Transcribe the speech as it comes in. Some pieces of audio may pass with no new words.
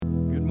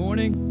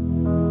morning.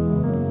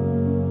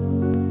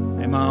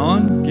 Am I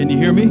on? Can you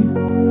hear me?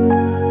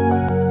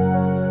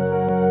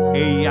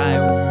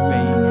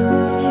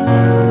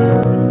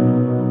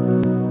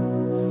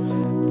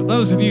 For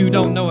those of you who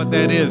don't know what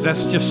that is,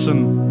 that's just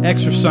some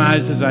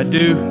exercises I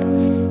do.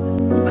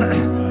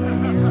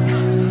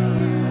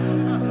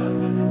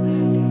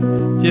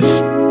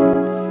 Just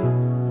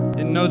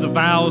didn't know the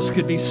vowels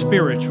could be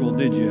spiritual,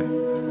 did you?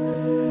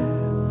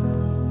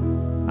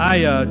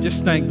 I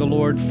just thank the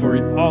Lord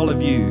for all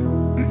of you.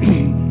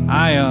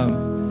 I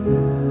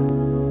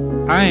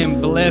am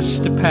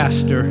blessed to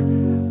pastor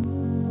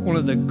one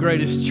of the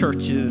greatest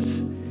churches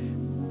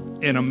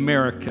in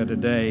America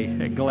today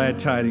at Glad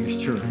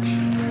Tidings Church.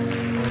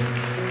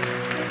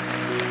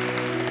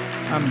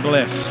 I'm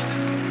blessed.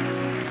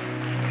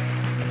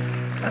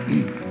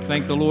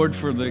 Thank the Lord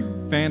for the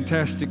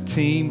fantastic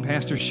team,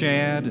 Pastor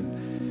Shad,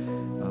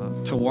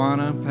 and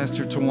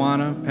Pastor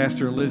Tawana,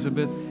 Pastor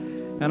Elizabeth.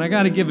 And I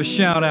got to give a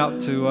shout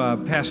out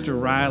to Pastor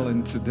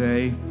Ryland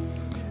today.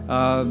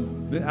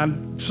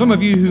 Some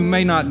of you who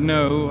may not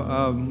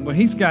know, well,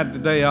 he's got the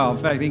day off.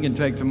 In fact, he can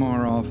take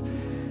tomorrow off.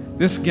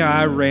 This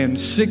guy ran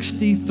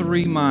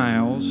 63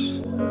 miles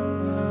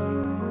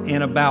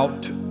in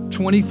about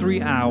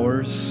 23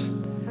 hours,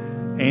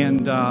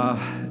 and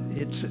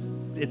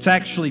it's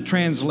actually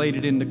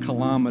translated into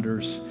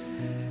kilometers.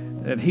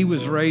 That he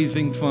was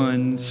raising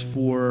funds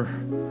for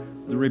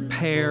the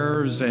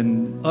repairs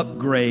and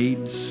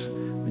upgrades.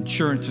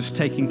 Insurance is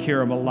taking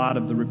care of a lot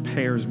of the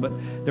repairs, but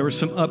there were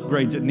some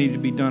upgrades that needed to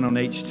be done on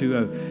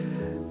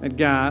H2O. That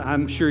guy,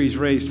 I'm sure he's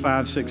raised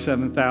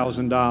 $5,000, $6,000,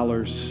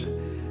 $7,000,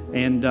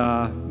 and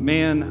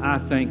man, I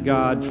thank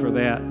God for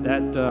that.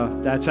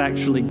 That's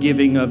actually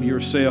giving of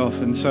yourself.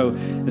 And so,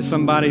 as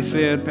somebody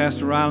said,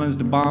 Pastor Ryland's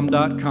the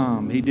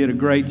bomb.com. He did a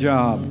great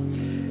job,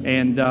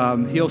 and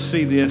he'll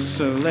see this.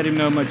 So let him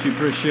know how much you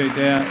appreciate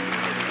that.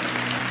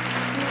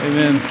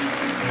 Amen.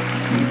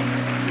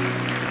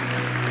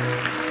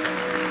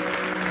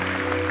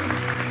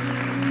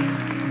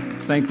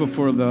 Thankful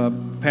for the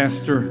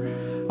pastor,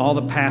 all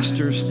the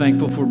pastors.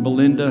 Thankful for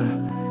Belinda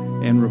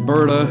and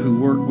Roberta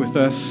who work with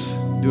us,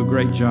 do a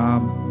great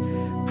job.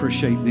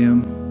 Appreciate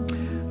them.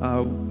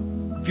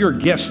 If you're a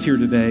guest here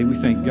today, we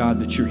thank God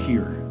that you're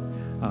here.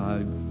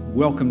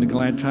 Welcome to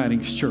Glad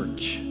Tidings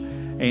Church.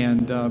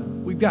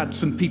 And we've got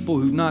some people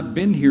who've not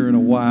been here in a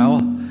while.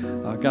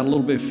 Got a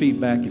little bit of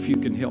feedback. If you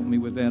can help me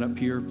with that up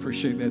here,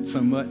 appreciate that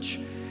so much.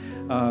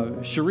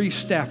 Cherise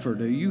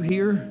Stafford, are you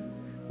here?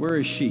 Where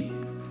is she?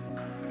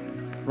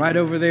 Right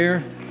over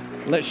there.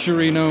 Let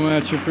Cherie know how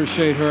much I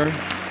appreciate her.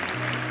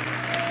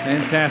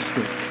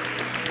 Fantastic.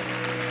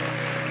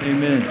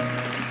 Amen.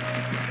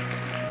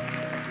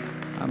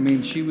 I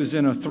mean, she was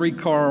in a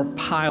 3-car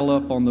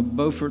pileup on the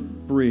Beaufort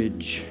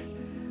Bridge.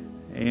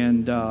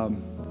 And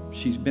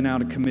she's been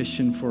out of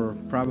commission for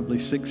probably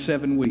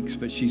 6-7 weeks,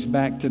 but she's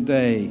back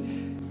today.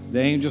 The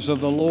angels of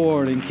the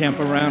Lord encamp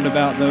around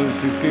about those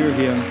who fear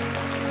Him.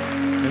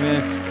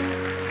 Amen.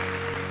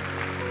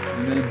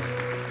 Amen.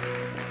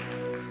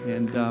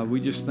 And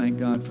we just thank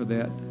God for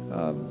that.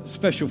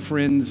 Special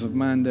friends of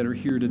mine that are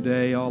here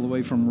today, all the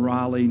way from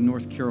Raleigh,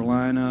 North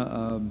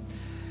Carolina.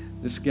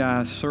 This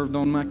guy served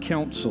on my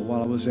council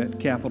while I was at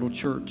Capital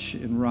Church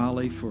in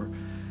Raleigh for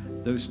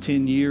those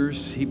 10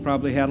 years. He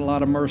probably had a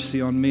lot of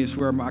mercy on me. It's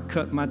where I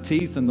cut my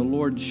teeth, and the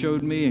Lord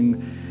showed me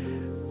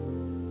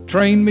and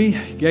trained me,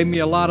 gave me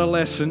a lot of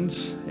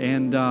lessons.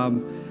 And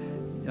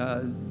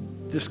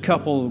this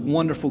couple,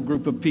 wonderful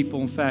group of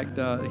people. In fact,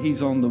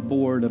 he's on the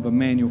board of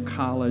Emmanuel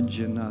College,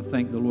 and I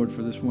thank the Lord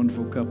for this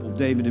wonderful couple,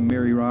 David and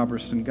Mary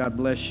Robertson. God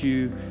bless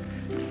you.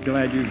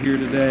 Glad you're here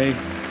today.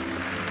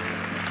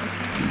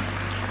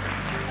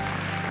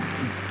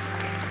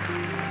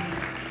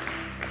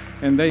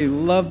 And they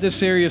love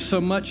this area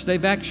so much,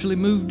 they've actually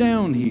moved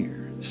down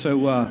here.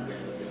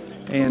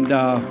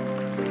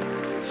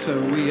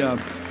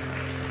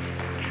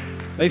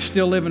 They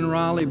still live in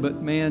Raleigh, but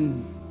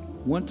man,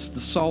 once the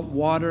salt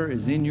water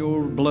is in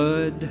your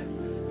blood,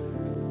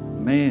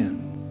 man.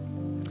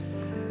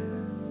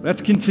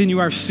 Let's continue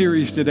our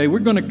series today. We're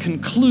going to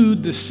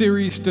conclude the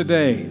series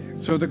today.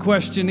 So the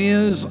question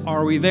is,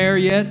 are we there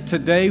yet?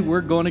 Today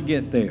we're going to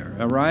get there,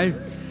 all right?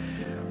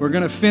 We're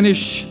going to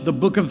finish the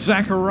book of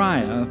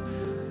Zechariah,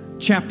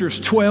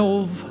 chapters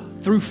 12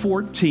 through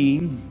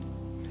 14.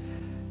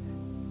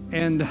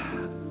 And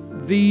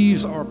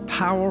these are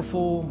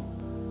powerful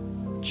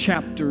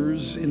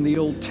chapters in the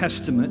Old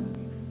Testament.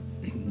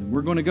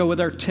 We're going to go with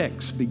our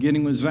text,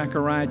 beginning with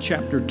Zechariah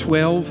chapter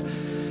 12,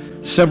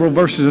 several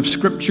verses of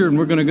Scripture, and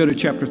we're going to go to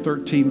chapter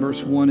 13,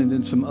 verse 1, and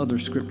then some other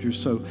Scriptures.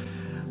 So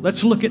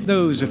let's look at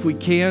those if we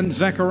can.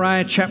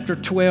 Zechariah chapter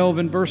 12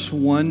 and verse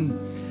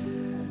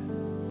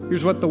 1.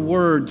 Here's what the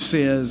Word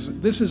says.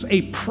 This is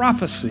a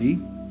prophecy,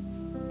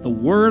 the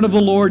word of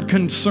the Lord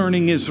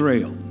concerning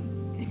Israel.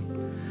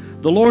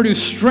 The Lord who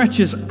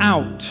stretches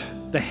out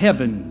the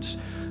heavens,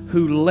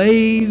 who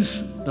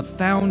lays the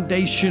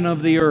foundation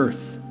of the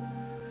earth,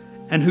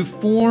 and who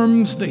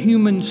forms the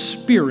human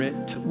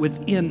spirit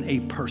within a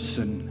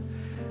person,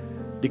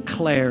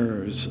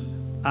 declares,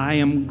 I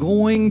am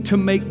going to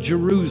make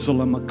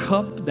Jerusalem a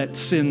cup that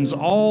sends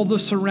all the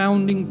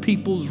surrounding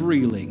peoples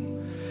reeling.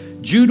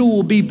 Judah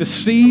will be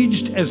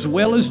besieged as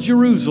well as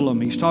Jerusalem.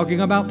 He's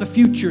talking about the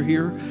future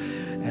here.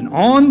 And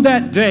on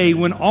that day,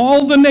 when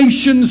all the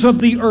nations of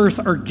the earth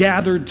are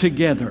gathered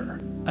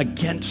together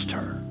against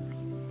her,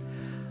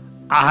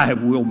 I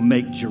will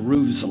make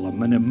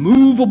Jerusalem an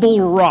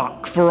immovable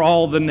rock for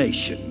all the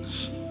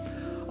nations.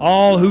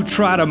 All who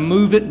try to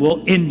move it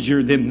will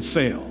injure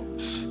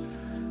themselves.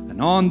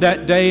 And on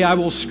that day, I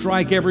will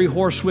strike every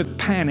horse with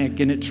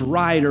panic and its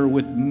rider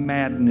with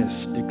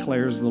madness,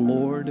 declares the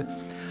Lord.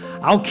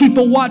 I'll keep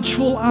a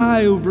watchful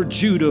eye over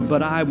Judah,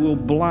 but I will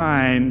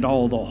blind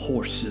all the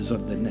horses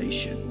of the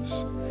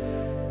nations.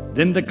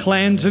 Then the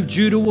clans of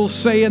Judah will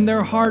say in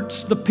their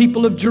hearts, the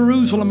people of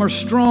Jerusalem are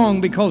strong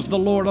because the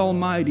Lord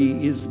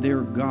Almighty is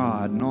their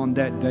God. And on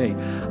that day,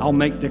 I'll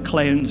make the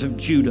clans of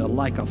Judah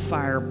like a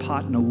fire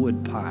pot in a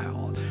wood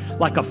pile,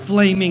 like a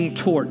flaming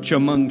torch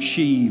among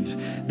sheaves.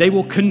 They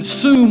will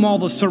consume all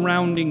the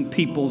surrounding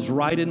peoples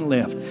right and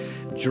left.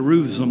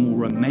 Jerusalem will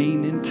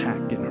remain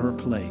intact in her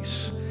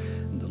place.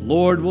 The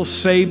Lord will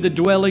save the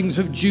dwellings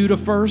of Judah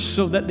first,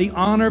 so that the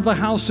honor of the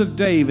house of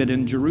David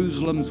and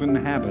Jerusalem's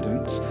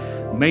inhabitants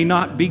may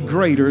not be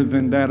greater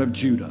than that of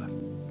Judah.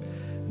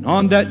 And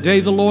on that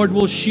day the Lord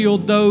will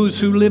shield those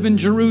who live in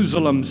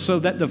Jerusalem, so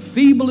that the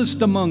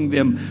feeblest among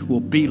them will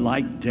be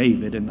like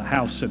David, and the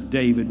house of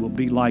David will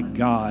be like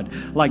God,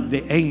 like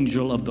the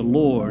angel of the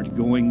Lord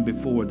going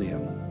before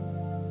them.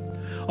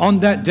 On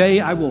that day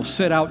I will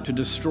set out to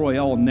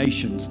destroy all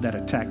nations that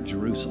attack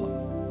Jerusalem.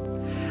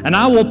 And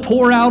I will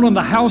pour out on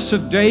the house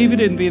of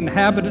David and the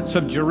inhabitants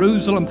of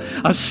Jerusalem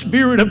a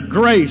spirit of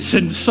grace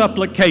and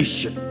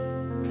supplication.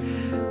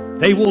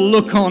 They will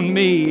look on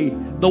me,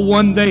 the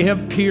one they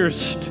have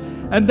pierced,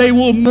 and they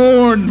will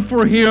mourn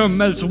for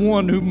him as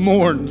one who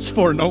mourns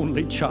for an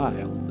only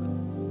child.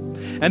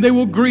 And they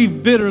will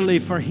grieve bitterly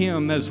for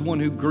him as one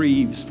who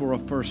grieves for a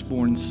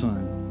firstborn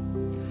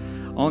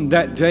son. On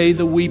that day,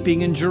 the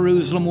weeping in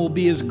Jerusalem will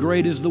be as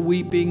great as the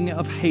weeping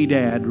of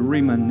Hadad,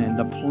 Rimmon, and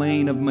the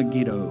plain of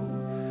Megiddo.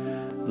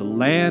 The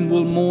land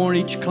will mourn,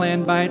 each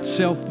clan by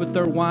itself, with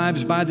their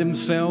wives by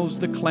themselves,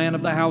 the clan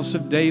of the house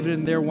of David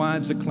and their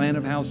wives, the clan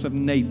of the house of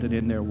Nathan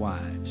and their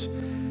wives,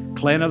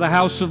 clan of the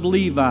house of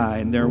Levi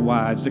and their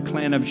wives, the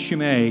clan of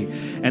Shimei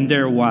and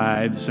their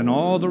wives, and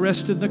all the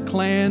rest of the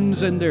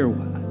clans and their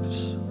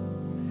wives.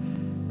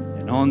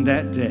 And on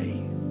that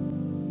day,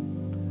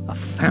 a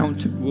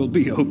fountain will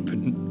be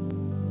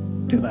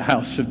opened to the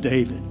house of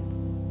David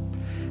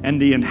and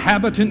the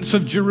inhabitants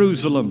of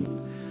Jerusalem,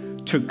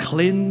 to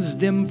cleanse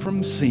them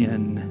from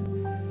sin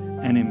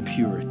and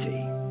impurity.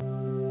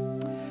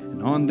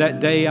 And on that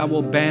day I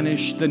will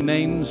banish the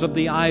names of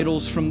the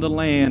idols from the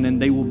land, and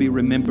they will be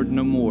remembered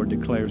no more,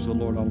 declares the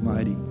Lord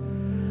Almighty.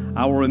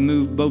 I will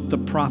remove both the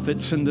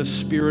prophets and the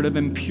spirit of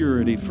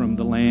impurity from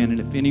the land, and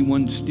if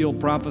anyone still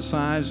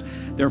prophesies,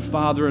 their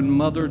father and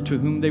mother to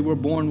whom they were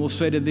born will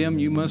say to them,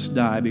 you must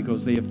die,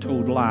 because they have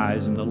told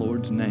lies in the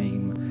Lord's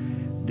name.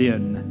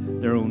 Then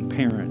their own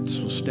parents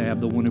will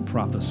stab the one who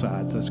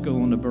prophesied. Let's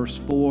go on to verse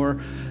 4.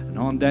 And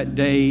on that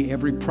day,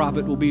 every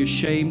prophet will be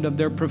ashamed of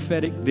their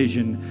prophetic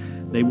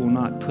vision. They will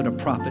not put a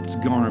prophet's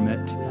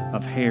garment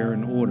of hair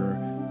in order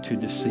to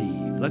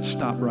deceive. Let's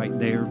stop right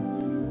there.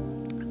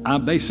 I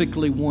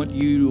basically want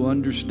you to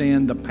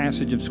understand the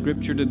passage of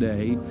Scripture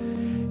today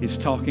is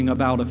talking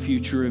about a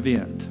future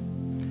event.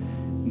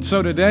 And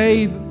so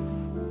today,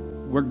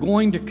 we're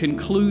going to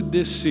conclude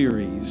this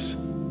series.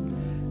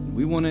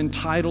 We want to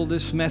entitle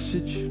this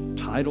message,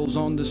 titles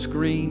on the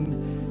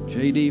screen.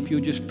 JD, if you'll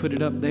just put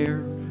it up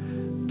there.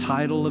 The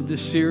title of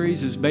this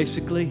series is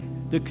basically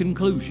the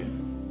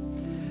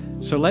conclusion.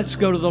 So let's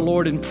go to the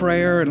Lord in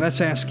prayer and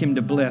let's ask Him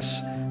to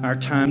bless our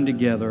time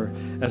together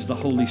as the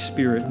Holy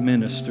Spirit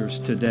ministers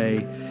today.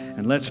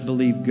 And let's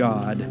believe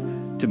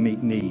God to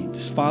meet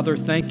needs. Father,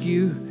 thank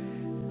you.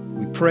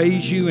 We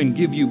praise you and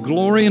give you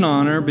glory and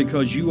honor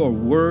because you are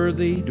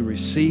worthy to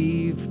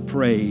receive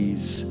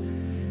praise.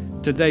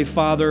 Today,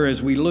 Father,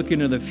 as we look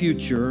into the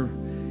future,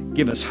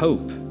 give us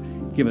hope,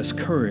 give us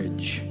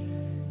courage,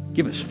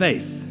 give us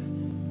faith.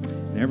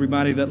 And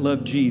everybody that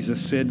loved Jesus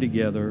said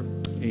together,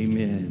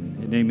 amen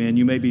and amen.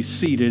 You may be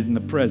seated in the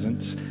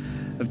presence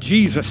of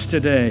Jesus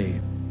today.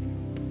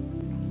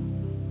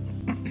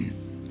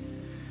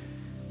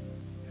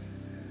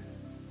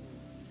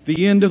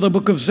 The end of the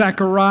book of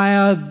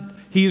Zechariah,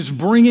 he is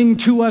bringing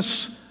to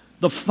us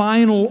the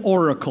final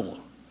oracle,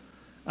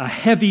 a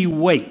heavy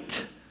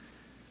weight.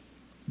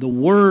 The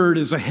word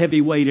is a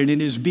heavy weight, and it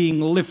is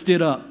being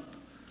lifted up.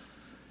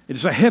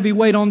 It's a heavy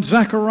weight on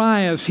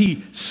Zechariah as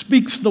he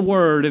speaks the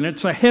word, and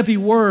it's a heavy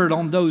word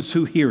on those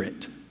who hear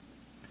it.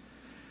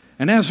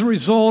 And as a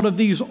result of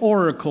these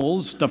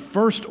oracles, the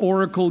first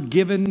oracle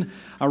given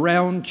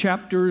around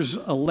chapters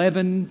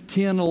 11,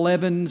 10,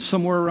 11,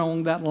 somewhere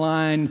along that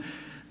line,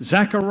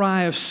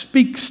 Zechariah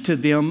speaks to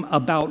them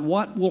about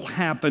what will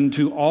happen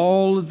to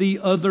all of the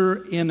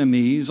other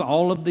enemies,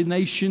 all of the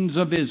nations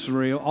of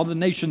Israel, all the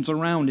nations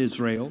around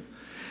Israel,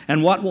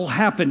 and what will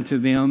happen to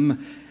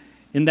them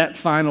in that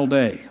final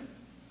day.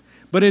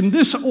 But in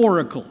this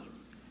oracle,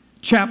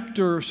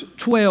 chapters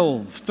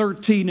 12,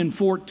 13, and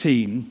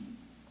 14,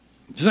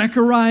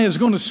 Zechariah is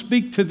going to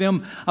speak to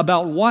them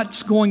about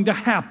what's going to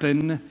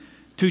happen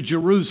to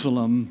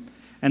Jerusalem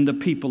and the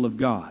people of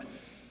God.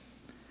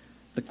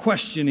 The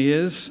question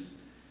is,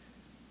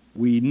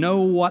 we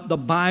know what the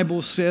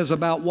Bible says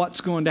about what's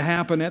going to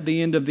happen at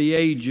the end of the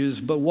ages,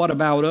 but what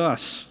about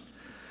us?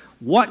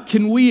 What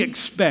can we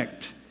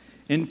expect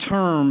in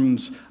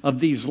terms of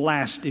these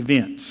last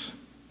events?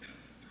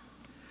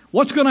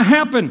 What's going to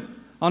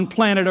happen on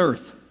planet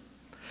Earth?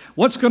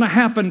 What's going to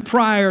happen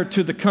prior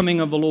to the coming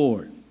of the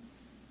Lord?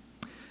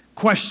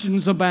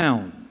 Questions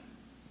abound.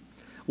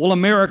 Will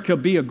America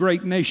be a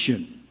great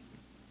nation?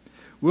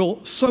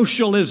 Will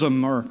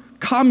socialism or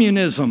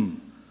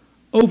communism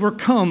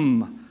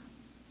overcome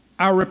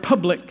our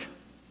republic?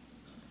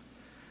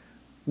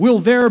 Will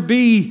there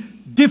be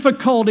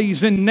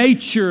difficulties in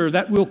nature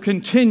that will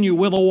continue?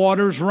 Will the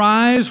waters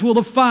rise? Will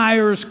the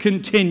fires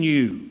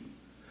continue?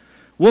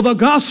 Will the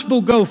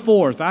gospel go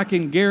forth? I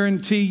can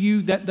guarantee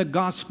you that the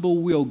gospel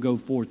will go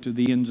forth to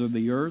the ends of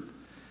the earth.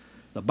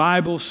 The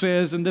Bible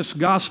says, and this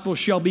gospel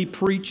shall be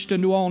preached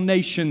unto all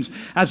nations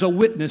as a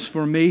witness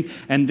for me,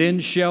 and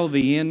then shall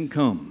the end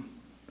come.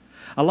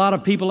 A lot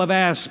of people have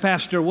asked,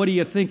 Pastor, what do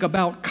you think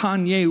about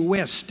Kanye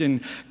West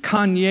and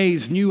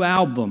Kanye's new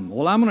album?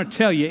 Well, I'm going to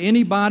tell you,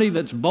 anybody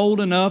that's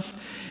bold enough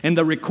in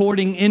the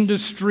recording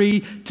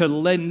industry to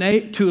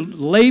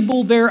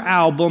label their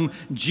album,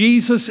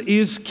 Jesus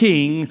is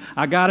King,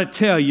 I got to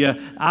tell you,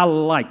 I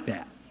like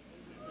that.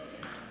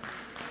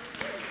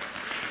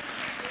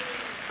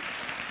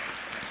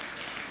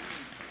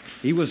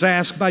 He was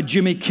asked by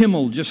Jimmy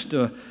Kimmel just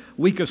a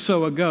week or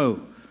so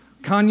ago,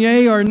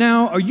 Kanye,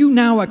 are you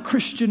now a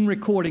Christian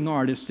recording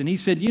artist? And he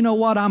said, you know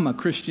what, I'm a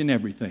Christian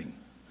everything.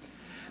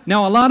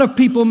 Now, a lot of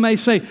people may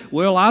say,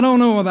 well, I don't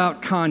know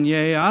about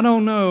Kanye. I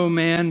don't know,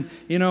 man.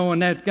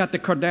 And that got the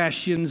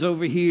Kardashians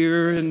over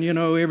here and,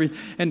 everything.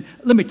 And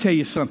let me tell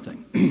you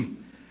something.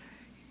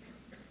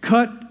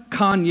 Cut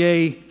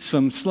Kanye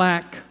some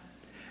slack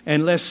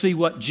and let's see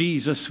what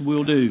Jesus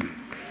will do.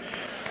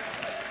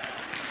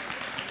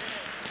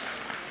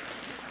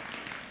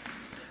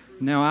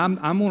 Now,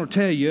 I'm going to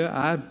tell you,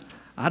 I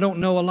don't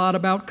know a lot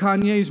about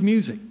Kanye's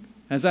music.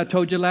 As I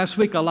told you last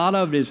week, a lot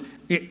of it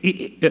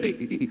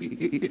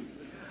is...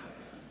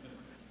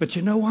 But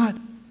you know what?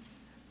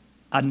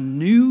 A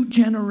new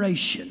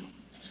generation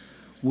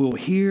will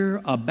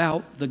hear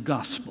about the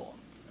gospel.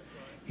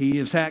 He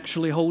is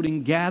actually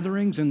holding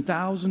gatherings and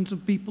thousands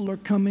of people are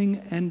coming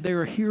and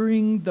they're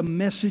hearing the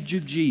message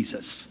of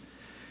Jesus.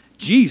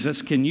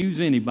 Jesus can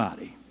use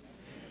anybody.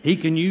 He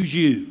can use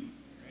you.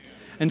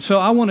 And so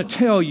I want to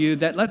tell you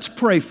that let's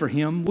pray for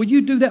him. Will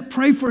you do that?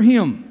 Pray for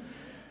him.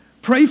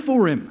 Pray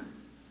for him.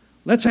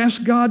 Let's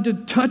ask God to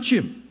touch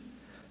him.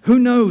 Who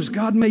knows?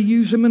 God may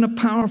use him in a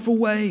powerful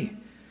way.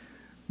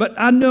 But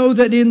I know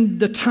that in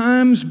the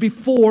times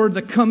before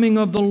the coming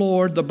of the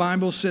Lord, the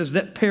Bible says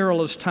that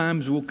perilous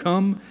times will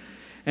come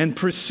and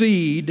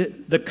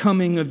precede the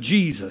coming of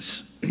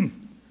Jesus.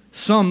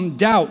 Some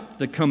doubt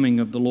the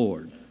coming of the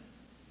Lord.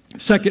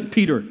 2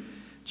 Peter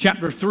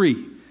chapter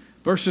 3.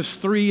 Verses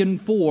 3 and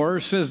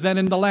 4 says that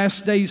in the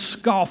last days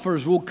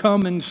scoffers will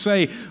come and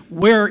say,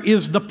 where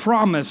is the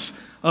promise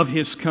of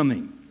his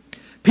coming?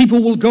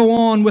 People will go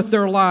on with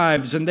their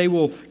lives and they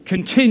will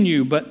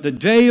continue, but the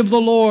day of the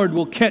Lord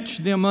will catch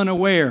them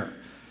unaware.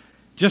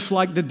 Just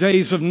like the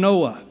days of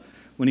Noah,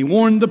 when he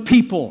warned the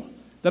people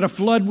that a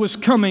flood was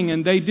coming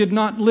and they did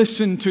not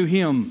listen to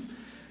him.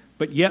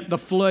 But yet the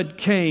flood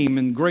came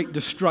and great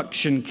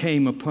destruction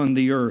came upon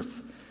the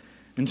earth.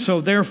 And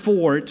so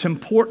therefore it's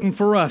important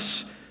for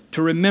us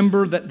to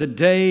remember that the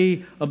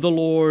day of the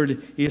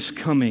Lord is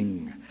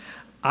coming.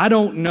 I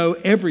don't know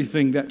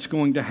everything that's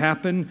going to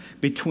happen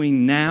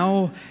between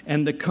now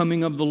and the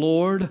coming of the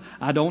Lord.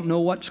 I don't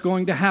know what's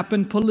going to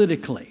happen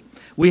politically.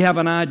 We have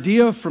an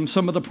idea from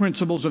some of the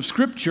principles of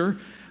Scripture,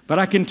 but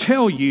I can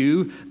tell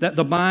you that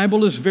the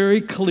Bible is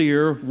very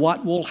clear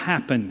what will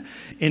happen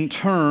in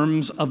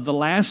terms of the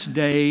last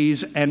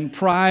days and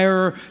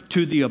prior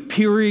to the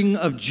appearing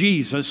of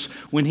Jesus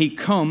when he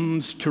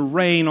comes to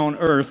reign on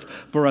earth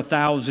for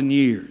 1,000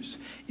 years.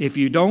 If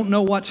you don't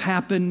know what's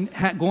going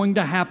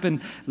to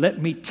happen,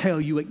 let me tell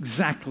you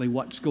exactly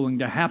what's going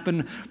to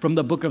happen from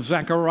the book of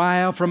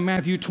Zechariah, from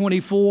Matthew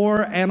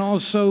 24, and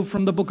also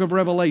from the book of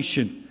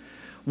Revelation.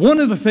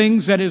 One of the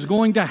things that is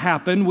going to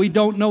happen, we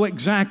don't know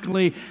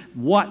exactly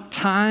what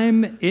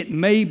time. It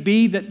may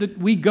be that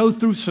we go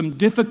through some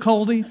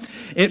difficulty.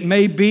 It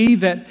may be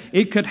that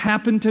it could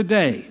happen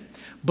today.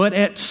 But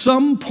at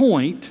some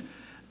point,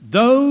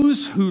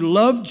 those who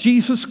love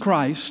Jesus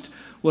Christ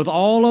with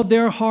all of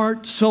their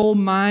heart, soul,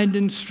 mind,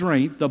 and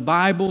strength, the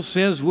Bible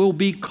says will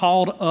be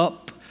called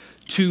up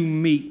to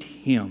meet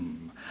him.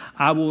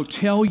 I will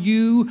tell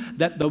you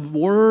that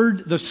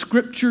the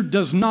Scripture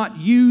does not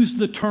use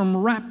the term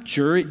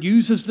rapture. It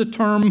uses the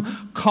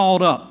term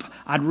called up.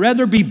 I'd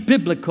rather be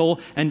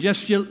biblical and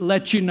just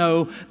let you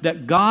know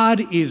that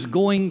God is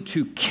going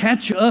to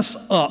catch us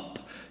up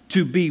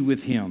to be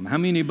with Him. How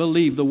many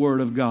believe the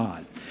Word of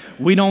God?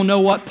 We don't know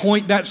what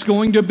point that's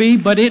going to be,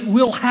 but it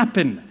will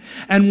happen.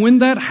 And when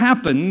that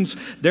happens,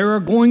 there are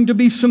going to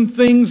be some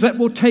things that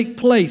will take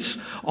place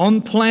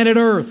on planet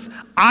Earth.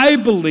 I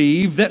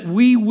believe that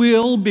we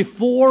will,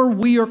 before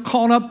we are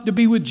caught up to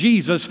be with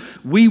Jesus,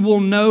 we will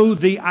know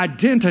the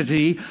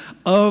identity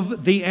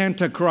of the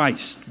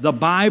Antichrist. The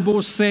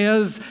Bible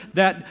says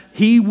that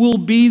he will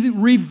be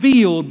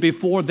revealed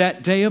before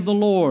that day of the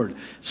Lord.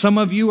 Some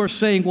of you are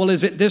saying, well,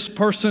 is it this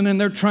person? And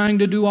they're trying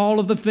to do all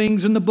of the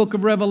things in the book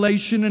of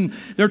Revelation, and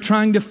they're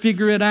trying to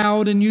figure it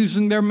out and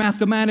using their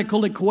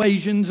mathematical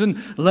equations and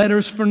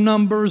letters for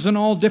numbers and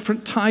all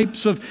different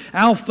types of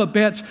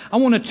alphabets. I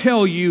want to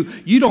tell you,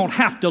 you don't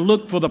have to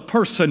look for the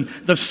person.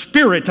 The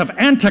spirit of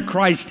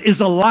Antichrist is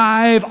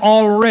alive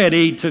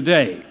already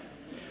today.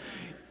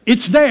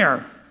 It's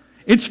there.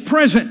 It's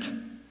present.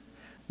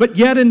 But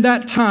yet in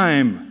that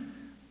time,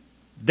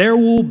 there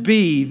will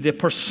be the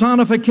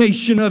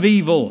personification of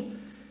evil.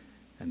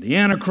 And the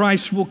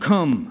Antichrist will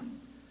come.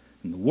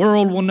 And the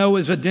world will know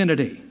his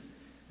identity.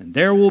 And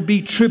there will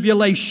be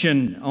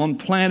tribulation on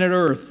planet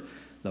Earth.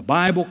 The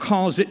Bible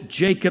calls it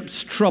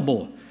Jacob's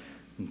trouble.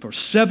 And for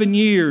 7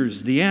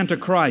 years, the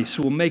Antichrist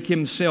will make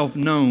himself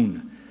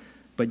known.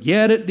 But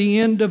yet at the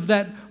end of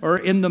that, or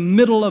in the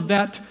middle of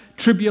that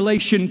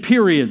tribulation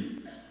period,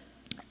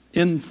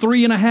 in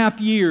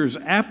 3.5 years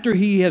after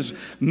he has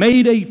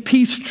made a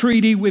peace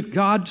treaty with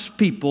God's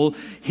people,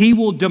 he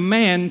will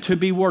demand to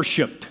be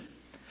worshiped.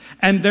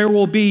 And there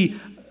will be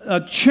a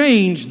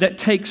change that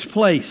takes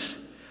place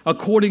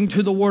according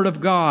to the Word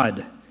of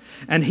God.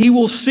 And he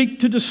will seek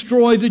to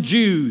destroy the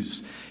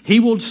Jews. He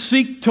will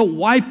seek to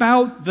wipe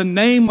out the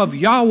name of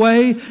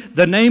Yahweh,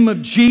 the name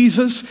of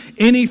Jesus,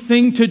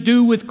 anything to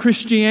do with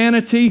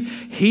Christianity.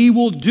 He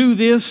will do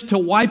this to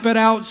wipe it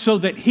out so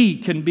that he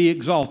can be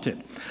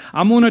exalted.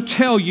 I'm going to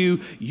tell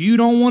you, you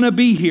don't want to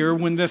be here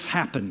when this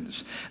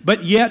happens.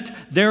 But yet,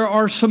 there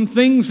are some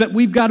things that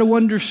we've got to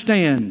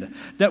understand.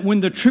 That when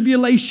the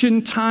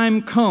tribulation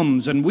time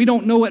comes, and we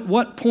don't know at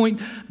what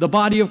point the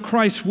body of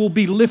Christ will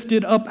be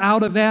lifted up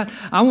out of that,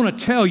 I want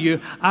to tell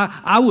you,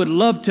 I would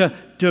love to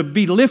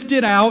be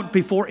lifted out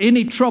before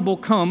any trouble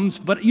comes.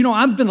 But, you know,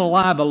 I've been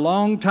alive a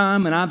long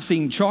time, and I've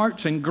seen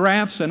charts and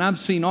graphs, and I've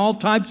seen all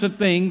types of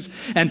things,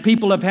 and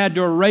people have had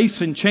to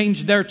erase and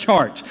change their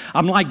charts.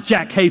 I'm like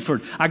Jack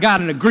Hayford. I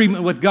got an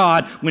agreement with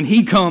God. When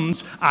He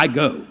comes, I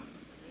go.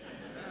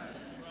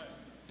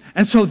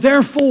 And so,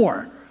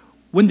 therefore,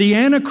 when the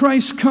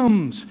Antichrist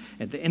comes,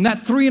 in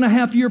that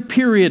 3.5 year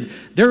period,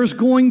 there's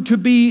going to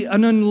be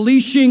an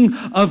unleashing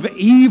of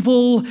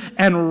evil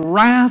and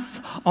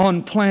wrath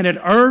on planet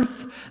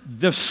Earth.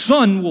 The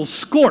sun will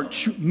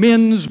scorch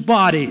men's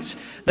bodies.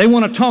 They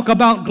want to talk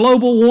about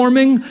global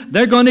warming.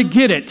 They're going to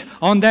get it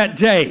on that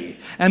day.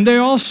 And they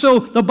also,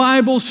 the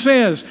Bible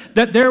says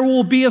that there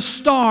will be a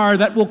star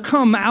that will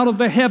come out of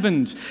the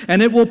heavens,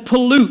 and it will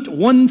pollute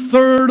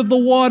 1/3 of the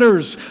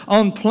waters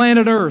on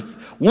planet Earth.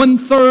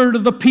 1/3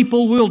 of the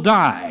people will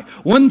die.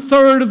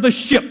 1/3 of the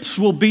ships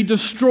will be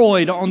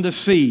destroyed on the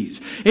seas.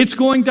 It's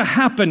going to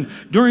happen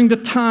during the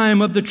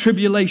time of the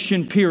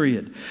tribulation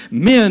period.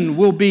 Men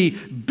will be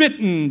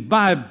bitten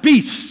by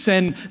beasts,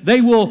 and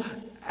they will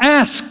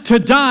ask to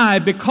die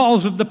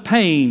because of the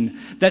pain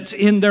that's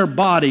in their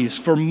bodies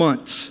for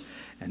months.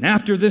 And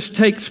after this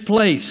takes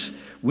place,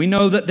 we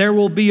know that there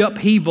will be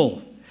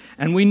upheaval.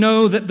 And we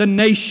know that the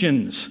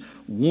nations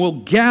will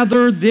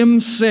gather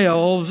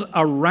themselves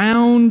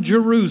around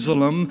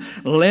Jerusalem,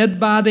 led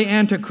by the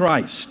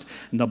Antichrist.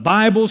 And the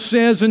Bible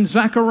says in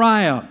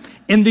Zechariah,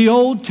 in the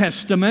Old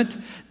Testament,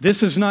 this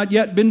has not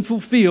yet been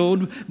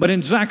fulfilled, but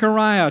in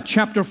Zechariah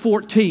chapter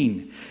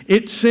 14,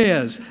 it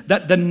says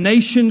that the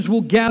nations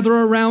will gather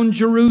around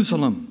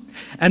Jerusalem,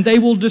 and they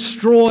will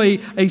destroy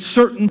a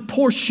certain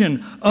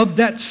portion of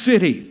that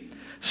city.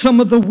 Some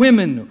of the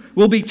women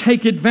will be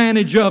taken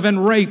advantage of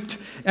and raped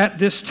at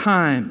this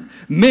time.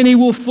 Many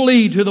will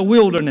flee to the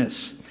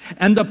wilderness.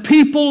 And the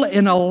people,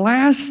 in a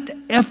last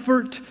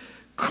effort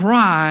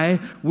cry,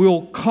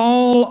 will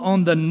call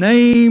on the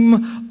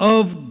name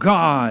of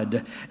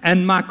God.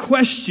 And my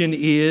question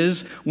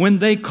is, when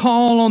they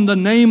call on the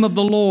name of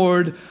the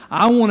Lord,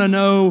 I want to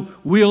know,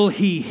 will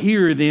He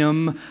hear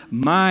them?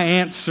 My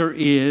answer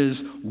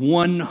is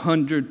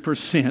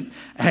 100%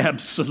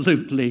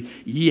 absolutely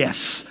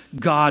yes.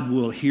 God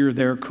will hear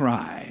their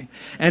cry.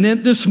 And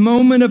at this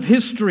moment of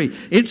history,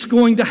 it's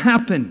going to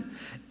happen.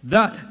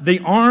 The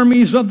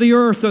armies of the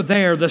earth are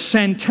there, the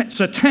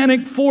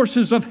satanic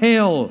forces of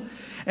hell,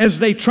 as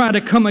they try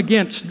to come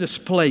against this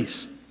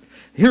place.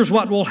 Here's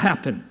what will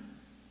happen.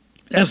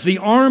 As the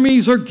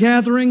armies are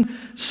gathering,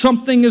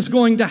 something is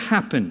going to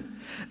happen.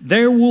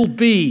 There will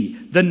be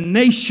the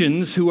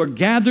nations who are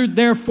gathered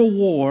there for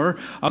war.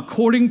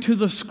 According to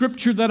the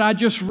scripture that I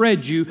just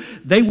read you,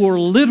 they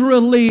will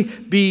literally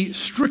be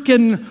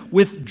stricken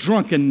with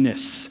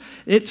drunkenness.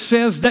 it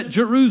says that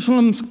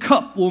Jerusalem's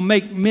cup will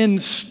make men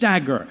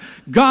stagger.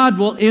 God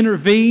will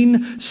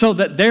intervene so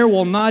that there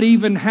will not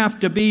even have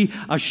to be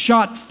a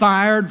shot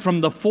fired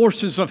from the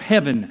forces of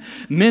heaven.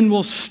 Men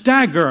will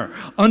stagger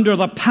under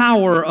the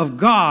power of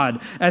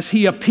God as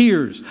He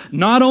appears.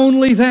 Not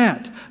only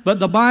that, but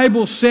the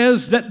Bible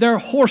says that their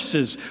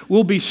horses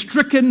will be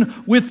stricken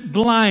with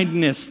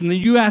blindness. And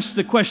you ask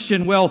the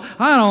question, well,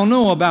 I don't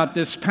know about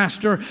this,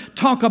 Pastor.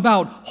 Talk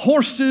about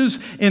horses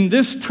in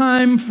this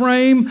time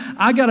frame.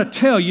 I got to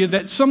tell you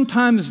that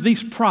sometimes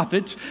these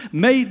prophets,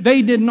 they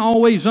didn't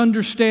always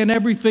understand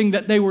everything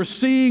that they were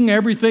seeing,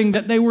 everything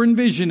that they were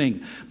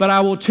envisioning. But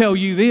I will tell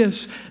you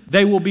this,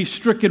 they will be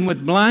stricken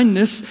with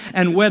blindness,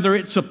 and whether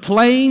it's a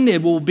plane, they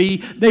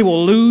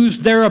will lose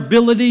their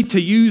ability to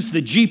use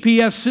the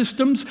GPS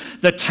systems,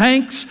 the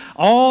tanks,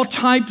 all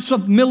types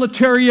of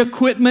military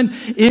equipment.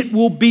 It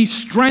will be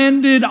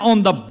stranded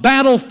on the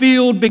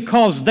battlefield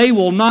because they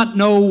will not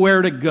know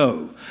where to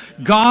go.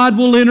 God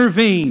will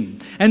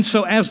intervene. And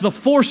so as the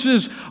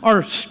forces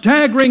are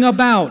staggering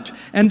about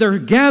and they're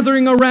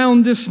gathering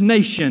around this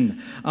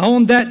nation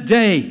on that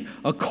day,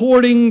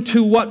 according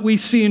to what we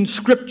see in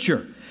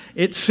Scripture,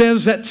 it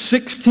says that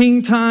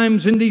 16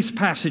 times in these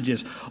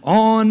passages,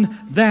 on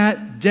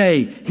that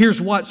day,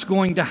 here's what's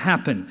going to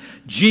happen.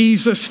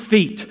 Jesus'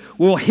 feet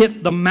will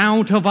hit the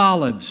Mount of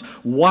Olives.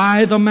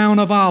 Why the Mount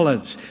of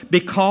Olives?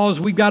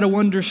 Because we've got to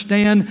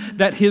understand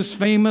that His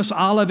famous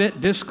Olivet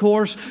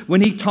Discourse,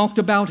 when He talked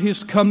about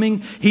His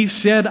coming, He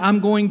said, I'm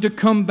going to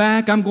come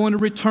back, I'm going to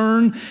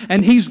return,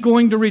 and He's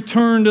going to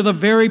return to the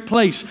very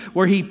place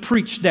where He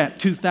preached that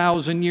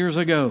 2,000 years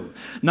ago.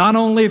 Not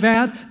only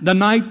that, the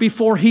night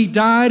before He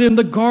died in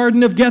the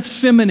Garden of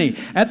Gethsemane,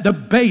 at the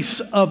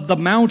base of the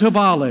Mount of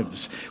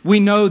Olives, we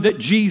know that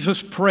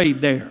Jesus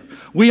prayed there.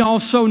 We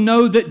also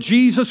know that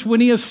Jesus,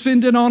 when He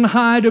ascended on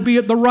high to be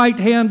at the right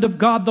hand of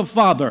God the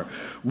Father,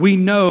 we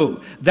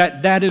know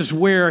that that is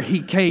where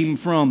He came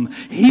from.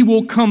 He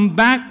will come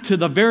back to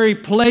the very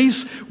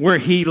place where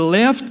He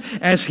left,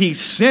 as He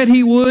said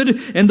He would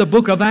in the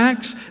book of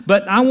Acts.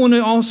 But I want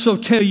to also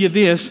tell you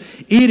this,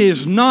 it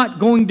is not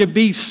going to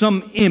be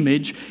some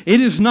image. It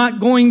is not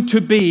going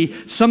to be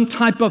some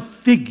type of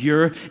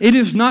figure. It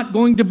is not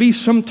going to be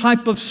some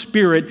type of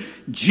spirit.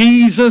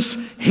 Jesus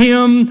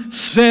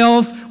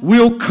Himself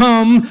will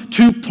come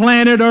to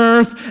planet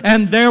Earth,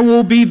 and there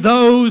will be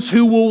those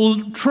who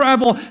will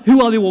travel,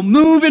 they will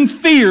move in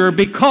fear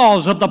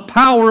because of the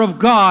power of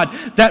God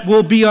that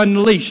will be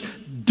unleashed.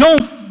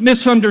 Don't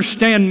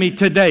misunderstand me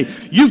today.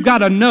 You've got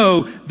to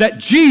know that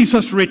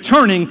Jesus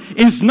returning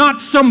is not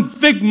some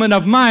figment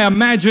of my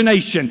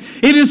imagination.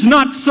 It is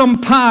not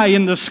some pie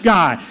in the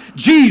sky.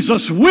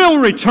 Jesus will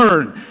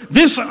return.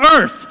 This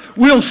earth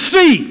will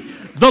see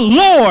the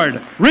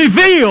Lord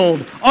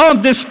revealed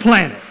on this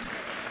planet.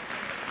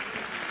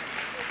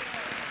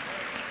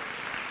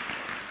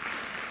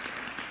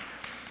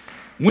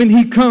 When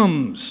He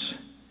comes,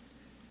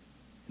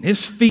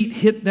 His feet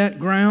hit that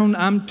ground,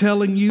 I'm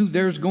telling you,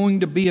 there's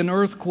going to be an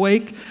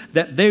earthquake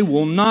that they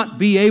will not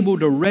be able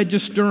to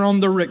register on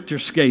the Richter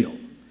scale.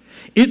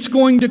 It's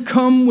going to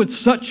come with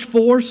such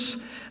force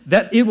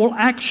that it will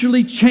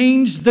actually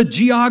change the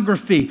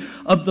geography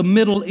of the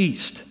Middle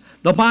East.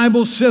 The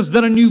Bible says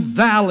that a new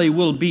valley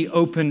will be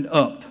opened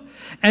up,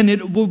 and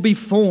it will be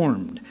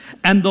formed,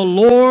 and the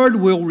Lord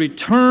will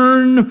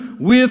return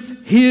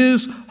with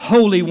His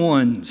holy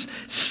ones,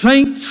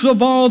 saints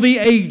of all the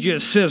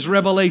ages, says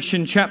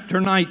Revelation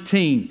chapter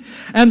 19,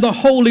 and the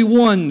holy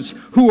ones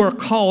who are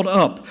called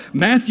up.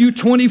 Matthew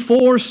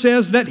 24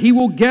 says that He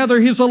will gather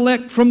His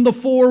elect from the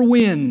four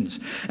winds,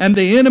 and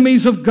the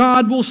enemies of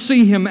God will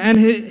see Him and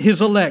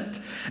His elect.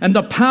 And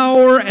the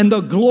power and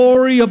the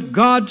glory of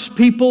God's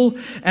people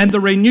and the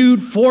renewed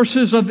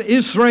forces of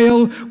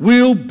Israel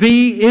will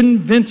be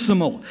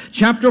invincible.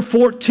 Chapter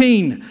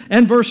 14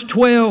 and verse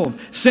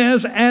 12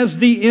 says, as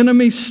the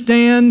enemies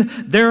stand,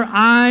 their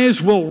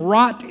eyes will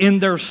rot in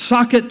their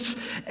sockets,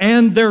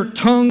 and their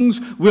tongues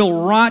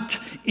will rot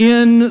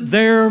in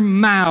their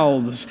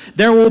mouths.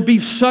 There will be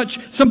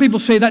some people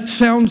say that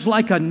sounds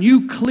like a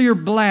nuclear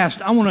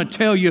blast. I want to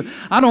tell you,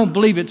 I don't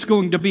believe it's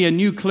going to be a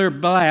nuclear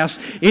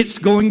blast. It's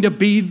going to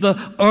be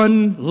the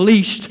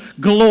unleashed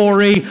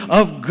glory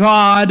of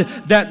God,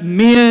 that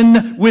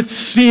men with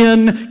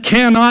sin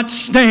cannot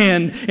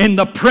stand in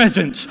the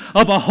presence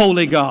of a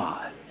holy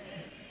God.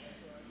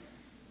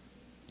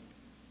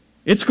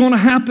 It's going to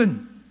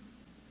happen.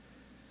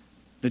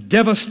 The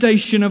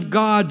devastation of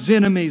God's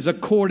enemies,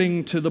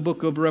 according to the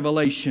book of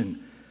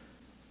Revelation.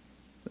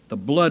 The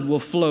blood will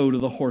flow to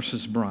the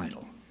horse's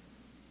bridle.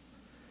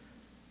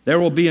 There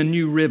will be a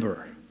new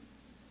river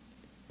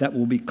that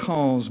will be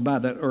caused by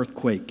that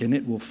earthquake, and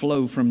it will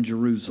flow from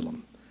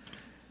Jerusalem.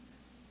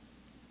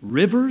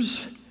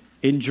 Rivers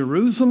in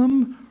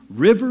Jerusalem,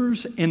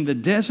 rivers in the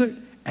desert,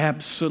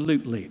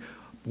 absolutely.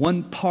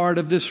 One part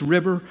of this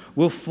river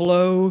will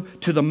flow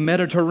to the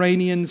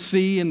Mediterranean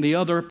Sea, and the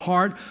other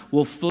part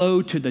will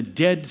flow to the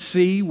Dead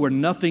Sea where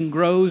nothing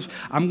grows.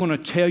 I'm going to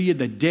tell you,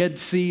 the Dead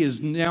Sea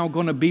is now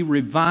going to be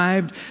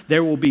revived.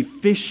 There will be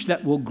fish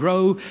that will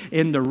grow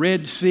in the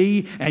Red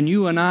Sea, and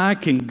you and I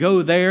can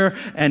go there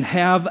and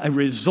have a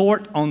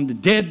resort on the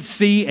Dead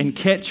Sea and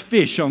catch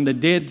fish on the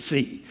Dead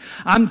Sea.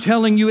 I'm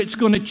telling you, it's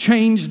going to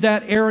change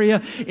that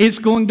area. It's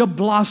going to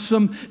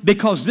blossom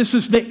because this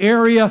is the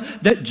area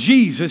that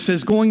Jesus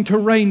is going to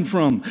reign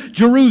from.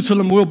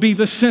 Jerusalem will be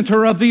the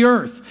center of the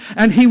earth,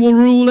 and He will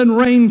rule and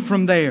reign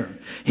from there.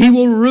 He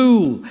will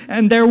rule,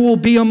 and there will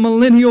be a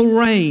millennial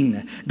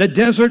reign. The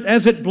desert,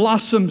 as it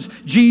blossoms,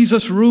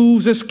 Jesus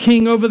rules as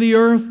king over the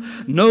earth.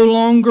 No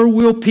longer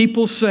will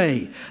people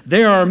say,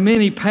 there are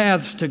many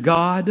paths to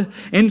God.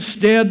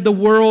 Instead, the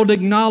world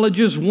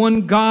acknowledges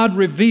one God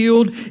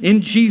revealed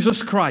in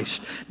Jesus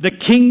Christ. The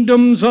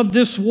kingdoms of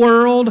this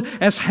world,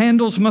 as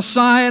Handel's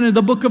Messiah in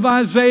the book of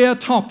Isaiah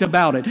talked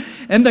about it,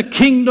 and the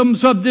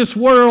kingdoms of this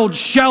world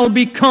shall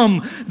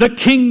become the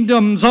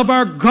kingdoms of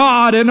our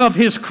God and of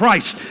His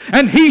Christ.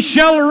 And He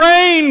shall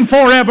reign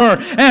forever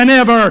and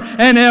ever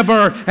and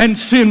ever, and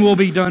sin will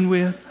be done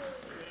with.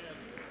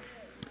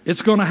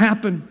 It's going to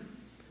happen.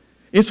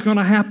 It's going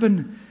to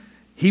happen.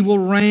 He will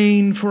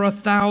reign for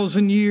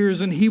 1,000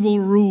 years, and He will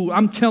rule.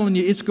 I'm telling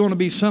you, it's going to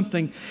be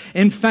something.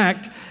 In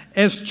fact,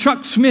 as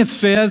Chuck Smith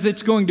says,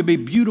 it's going to be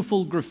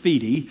beautiful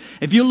graffiti.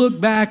 If you look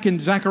back in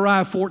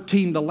Zechariah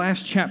 14, the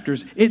last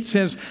chapters, it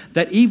says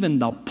that even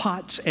the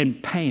pots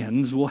and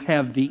pans will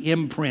have the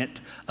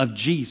imprint of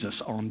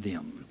Jesus on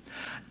them.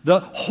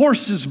 The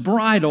horses'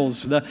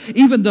 bridles,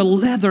 even the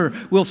leather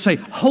will say,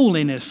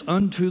 holiness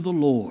unto the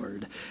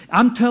Lord.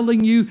 I'm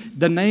telling you,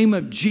 the name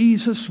of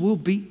Jesus will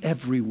be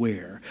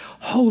everywhere.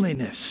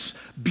 Holiness,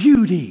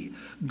 beauty,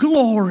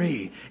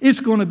 glory. It's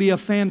going to be a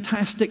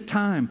fantastic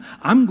time.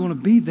 I'm going to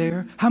be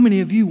there. How many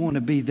of you want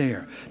to be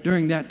there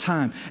during that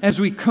time as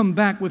we come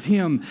back with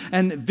Him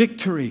and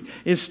victory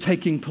is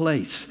taking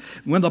place?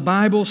 When the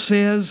Bible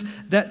says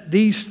that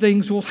these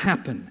things will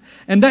happen,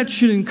 and that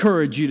should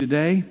encourage you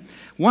today.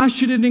 Why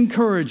should it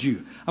encourage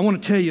you? I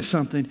want to tell you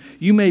something.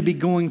 You may be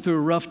going through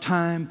a rough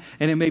time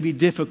and it may be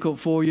difficult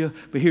for you,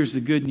 but here's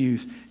the good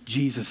news.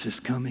 Jesus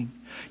is coming.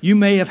 You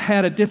may have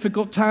had a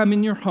difficult time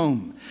in your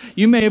home.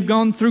 You may have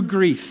gone through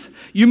grief.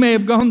 You may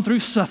have gone through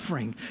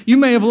suffering. You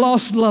may have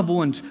lost loved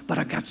ones. But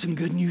I got some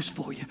good news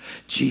for you.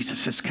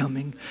 Jesus is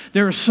coming.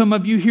 There are some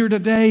of you here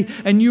today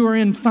and you are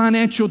in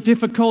financial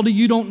difficulty.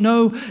 You don't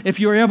know if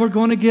you're ever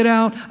going to get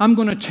out. I'm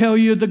going to tell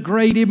you the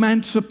great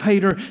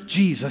emancipator,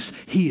 Jesus,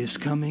 He is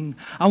coming.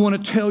 I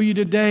want to tell you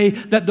today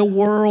that the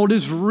world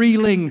is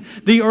reeling.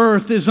 The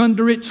earth is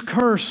under its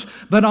curse.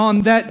 But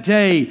on that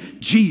day,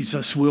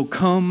 Jesus will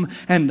come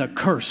and the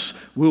curse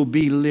will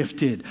be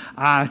lifted.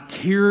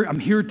 I'm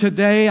here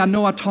today. I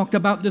know I talked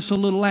about this a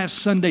little last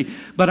Sunday,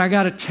 but I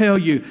got to tell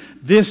you,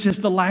 this is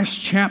the last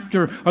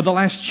chapter or the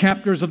last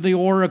chapters of the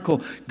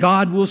oracle.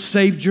 God will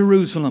save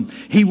Jerusalem.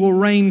 He will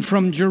reign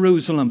from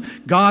Jerusalem.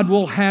 God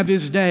will have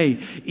His day.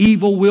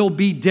 Evil will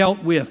be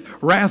dealt with.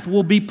 Wrath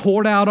will be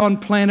poured out on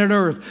planet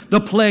Earth.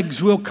 The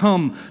plagues will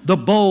come. The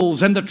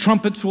bowls and the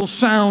trumpets will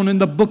sound in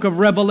the book of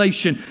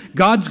Revelation.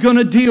 God's going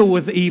to deal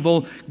with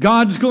evil.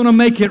 God's going to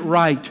make it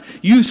right.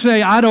 You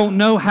say, I don't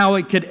know how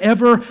it could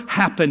ever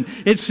happen.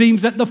 It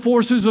seems that the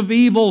forces of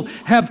evil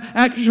have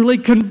actually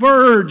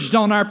converged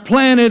on our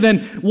planet,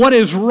 and what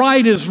is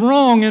right is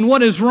wrong, and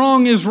what is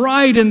wrong is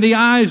right in the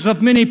eyes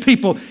of many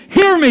people.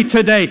 Hear me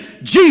today.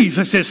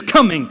 Jesus is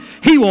coming.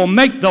 He will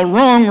make the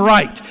wrong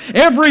right.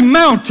 Every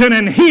mountain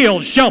and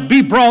hill shall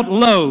be brought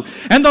low,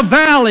 and the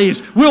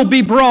valleys will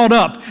be brought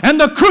up, and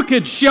the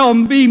crooked shall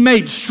be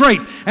made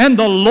straight, and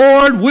the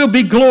Lord will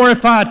be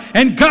glorified,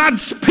 and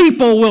God's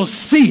people will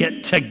see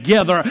it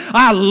together.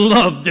 I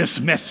love this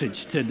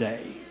message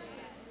today.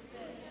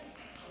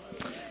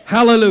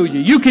 Hallelujah.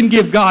 You can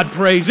give God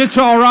praise. It's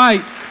all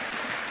right.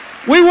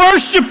 We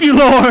worship you,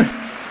 Lord.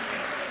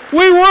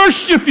 We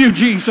worship you,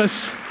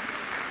 Jesus.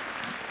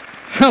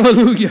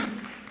 Hallelujah.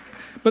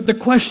 But the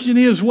question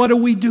is, what do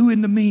we do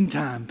in the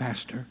meantime,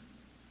 Pastor?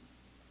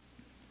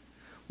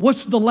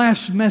 What's the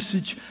last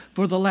message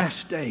for the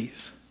last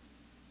days?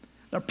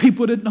 There are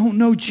people that don't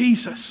know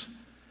Jesus.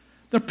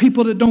 There are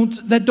people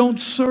that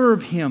don't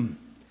serve Him.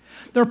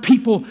 There are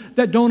people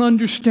that don't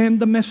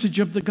understand the message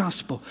of the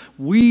gospel.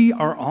 We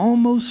are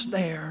almost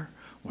there.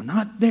 We're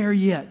not there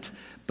yet,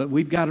 but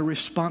we've got a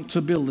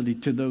responsibility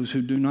to those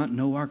who do not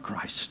know our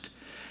Christ.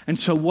 And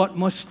so what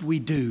must we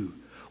do?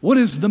 What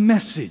is the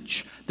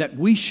message that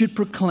we should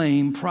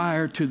proclaim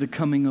prior to the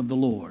coming of the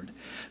Lord?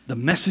 The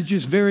message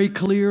is very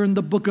clear in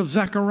the book of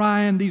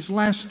Zechariah in these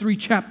last 3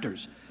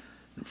 chapters.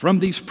 From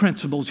these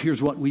principles,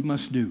 here's what we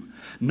must do.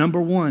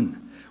 Number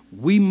 1,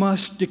 we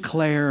must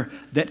declare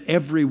that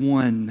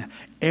everyone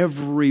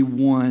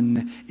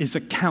is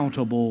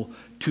accountable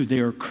to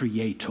their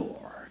Creator.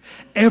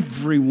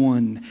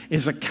 Everyone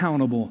is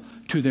accountable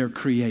to their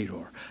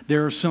Creator.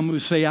 There are some who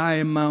say, I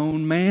am my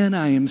own man,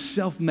 I am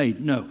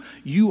self-made. No,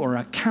 you are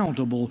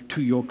accountable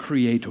to your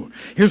Creator.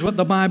 Here's what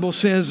the Bible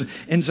says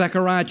in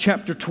Zechariah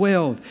chapter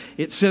 12.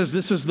 It says,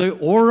 this is the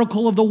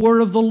oracle of the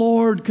word of the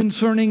Lord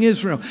concerning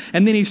Israel.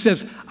 And then he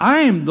says, I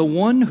am the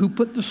one who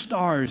put the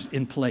stars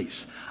in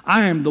place.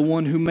 I am the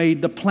one who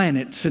made the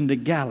planets and the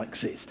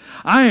galaxies.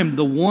 I am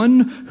the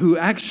one who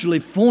actually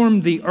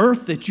formed the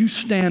earth that you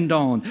stand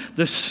on,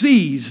 the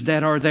seas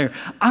that are there.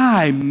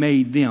 I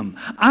made them.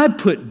 I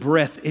put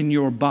breath in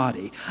your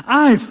body.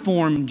 I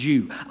formed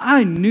you.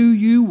 I knew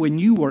you when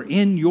you were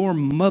in your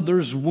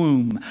mother's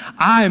womb.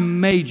 I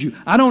made you.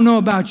 I don't know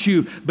about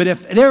you, but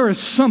if there is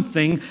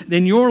something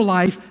in your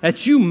life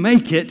that you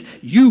make it,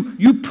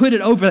 you put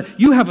it over,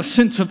 you have a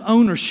sense of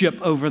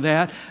ownership over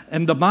that.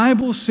 And the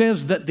Bible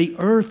says that the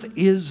earth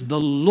is the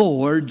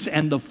Lord's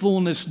and the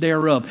fullness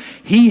thereof.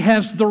 He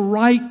has the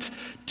right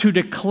to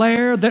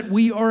declare that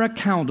we are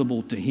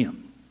accountable to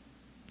Him.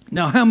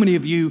 Now, how many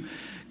of you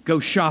go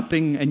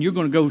shopping, and you're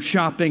going to go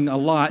shopping a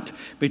lot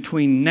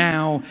between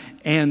now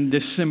and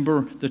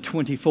December the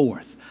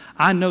 24th?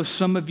 I know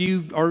some of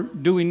you are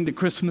doing the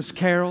Christmas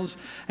carols,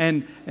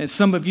 and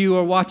some of you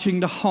are watching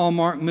the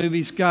Hallmark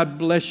movies. God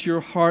bless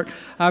your heart.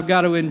 I've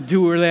got to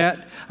endure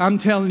that. I'm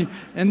telling you.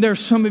 And there's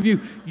some of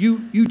you,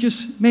 you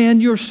just, man,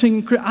 you're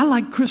singing. I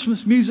like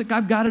Christmas music.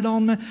 I've got it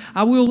on.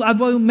 I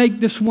will make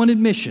this one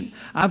admission.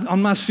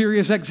 On my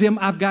Sirius XM,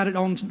 I've got it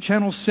on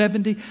channel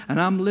 70, and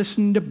I'm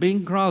listening to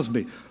Bing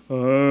Crosby.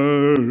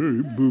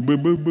 Boo, boo,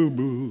 boo, boo,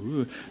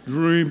 boo,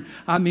 dream.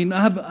 I mean,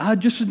 I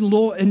just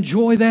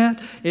enjoy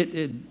that.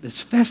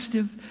 It's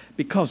festive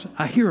because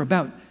I hear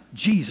about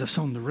Jesus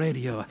on the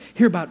radio. I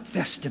hear about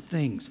festive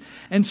things.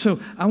 And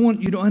so I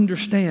want you to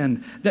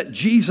understand that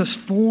Jesus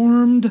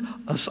formed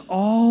us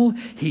all.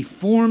 He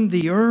formed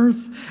the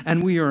earth,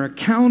 and we are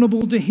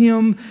accountable to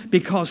Him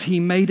because He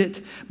made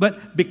it.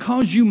 But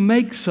because you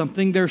make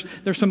something, there's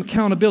some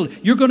accountability.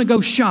 You're going to go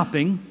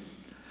shopping,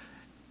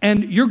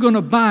 and you're going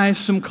to buy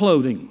some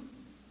clothing.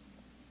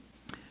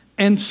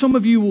 And some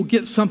of you will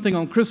get something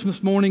on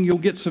Christmas morning. You'll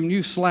get some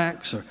new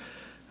slacks or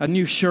a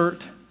new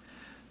shirt.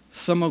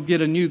 Some will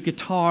get a new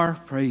guitar.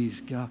 Praise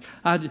God.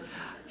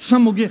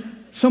 Some will get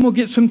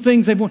some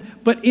things they want.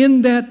 But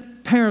in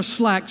that pair of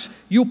slacks,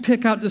 you'll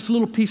pick out this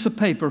little piece of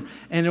paper,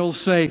 and it'll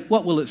say,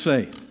 what will it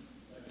say?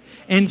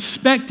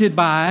 Inspected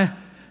by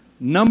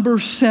number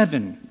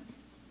 7.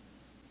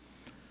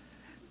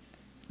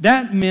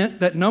 That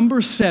meant that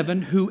number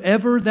 7,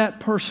 whoever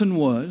that person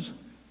was,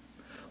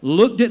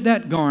 looked at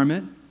that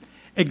garment,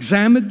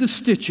 examined the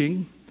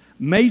stitching,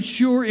 made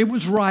sure it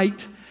was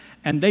right,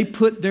 and they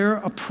put their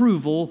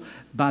approval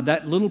by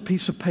that little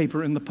piece of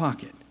paper in the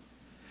pocket.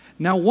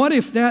 Now, what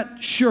if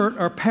that shirt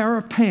or pair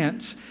of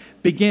pants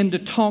began to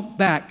talk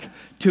back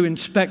to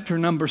inspector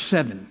number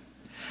 7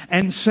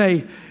 and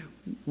say,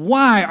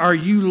 why are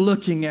you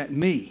looking at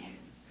me?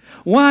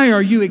 Why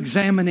are you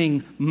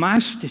examining my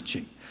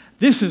stitching?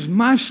 This is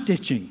my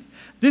stitching.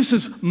 This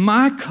is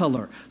my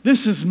color.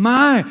 This is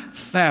my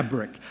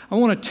fabric. I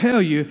want to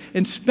tell you,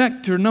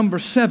 inspector number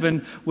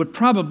 7 would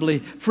probably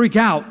freak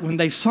out when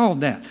they saw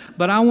that.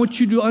 But I want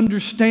you to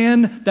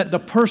understand that the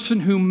person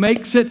who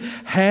makes it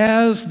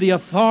has the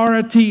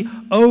authority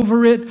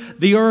over it.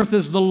 The earth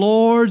is the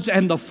Lord's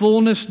and the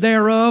fullness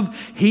thereof.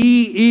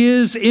 He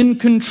is in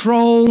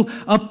control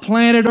of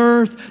planet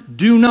Earth.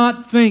 Do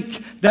not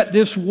think that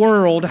this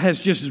world has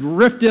just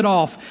drifted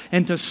off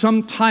into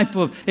some type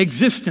of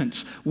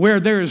existence where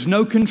there is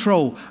no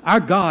control. Our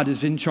God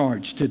is in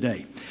charge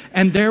today.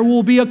 And there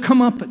will be a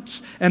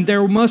comeuppance, and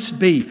there must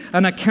be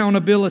an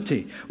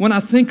accountability. When I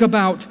think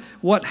about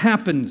what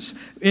happens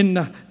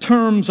in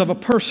terms of a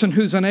person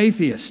who's an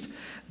atheist,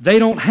 they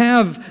don't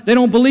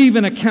believe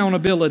in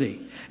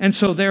accountability. And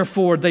so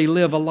therefore they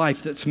live a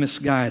life that's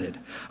misguided.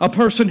 A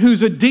person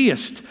who's a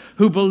deist,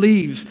 who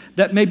believes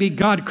that maybe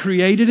God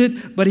created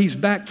it, but he's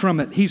back from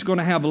it. He's going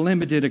to have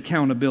limited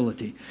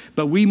accountability.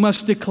 But we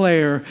must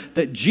declare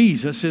that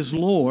Jesus is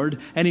Lord,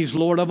 and He's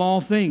Lord of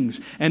all things.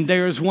 And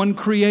there is one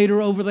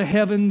Creator over the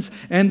heavens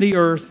and the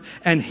earth,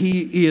 and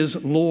He is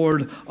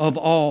Lord of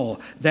all.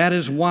 That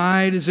is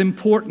why it is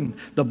important.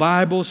 The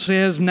Bible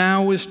says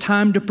now is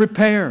time to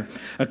prepare.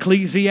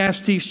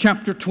 Ecclesiastes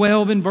chapter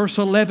 12 and verse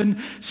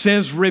 11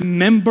 says,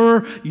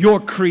 remember your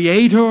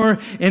Creator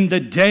in the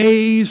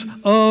days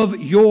of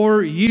your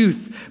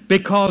youth,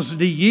 because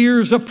the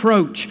years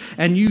approach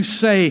and you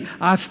say,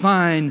 I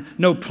find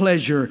no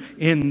pleasure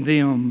in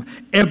them.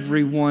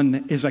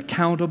 Everyone is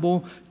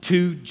accountable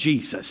to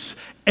Jesus.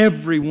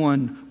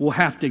 Everyone will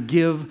have to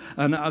give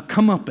a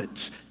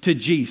comeuppance to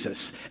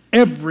Jesus.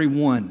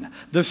 Everyone,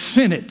 the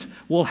Senate,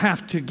 will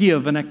have to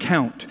give an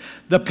account.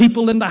 The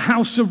people in the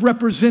House of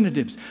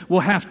Representatives will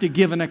have to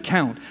give an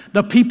account.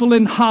 The people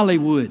in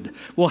Hollywood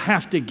will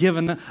have to give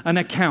an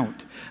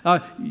account.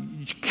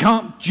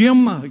 Kim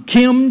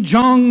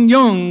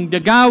Jong-un,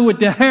 the guy with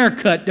the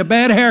haircut, the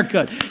bad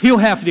haircut, he'll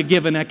have to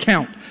give an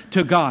account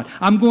to God.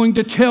 I'm going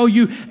to tell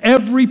you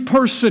every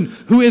person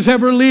who has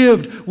ever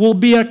lived will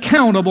be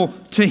accountable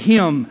to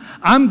Him.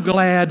 I'm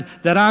glad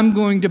that I'm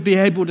going to be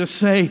able to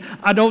say,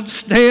 I don't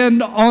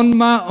stand on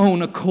my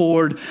own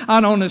accord. I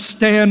don't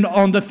stand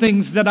on the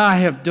things that I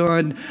have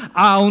done.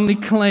 I only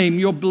claim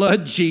your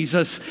blood,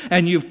 Jesus,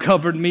 and you've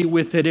covered me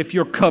with it. If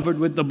you're covered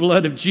with the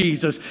blood of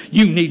Jesus,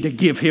 you need to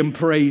give Him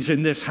praise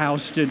in this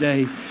house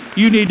today.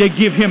 You need to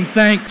give Him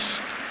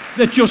thanks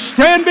that you'll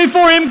stand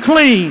before Him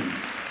clean.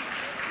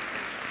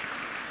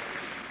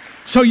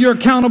 So you're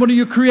accountable to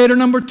your Creator.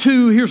 Number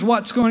two, here's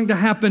what's going to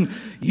happen.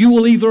 You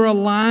will either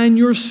align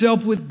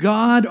yourself with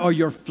God or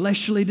your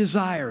fleshly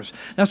desires.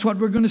 That's what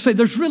we're going to say.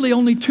 There's really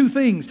only two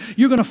things.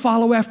 You're going to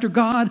follow after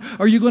God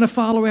or you're going to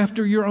follow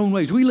after your own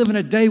ways. We live in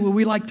a day where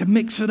we like to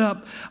mix it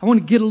up. I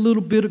want to get a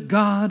little bit of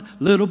God,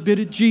 a little bit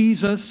of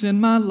Jesus in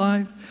my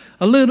life,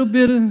 a little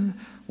bit of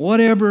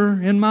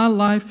whatever in my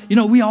life. You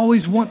know, we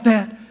always want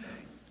that.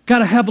 Got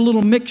to have a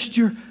little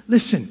mixture.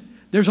 Listen,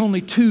 there's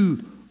only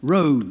two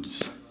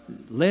roads.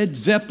 Led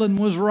Zeppelin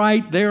was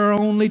right. There are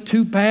only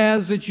two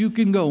paths that you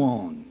can go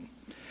on.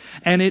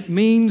 And it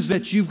means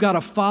that you've got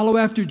to follow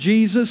after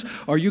Jesus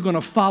or you're going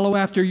to follow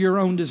after your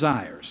own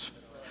desires.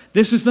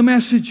 This is the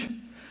message.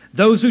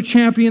 Those who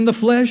champion the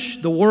flesh,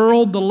 the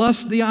world, the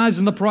lust, the eyes,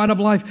 and the pride of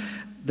life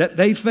that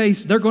they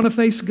face, they're going to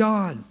face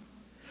God.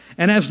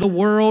 And as the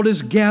world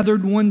is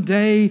gathered one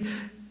day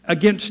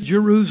against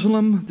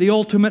Jerusalem, the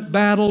ultimate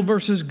battle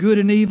versus good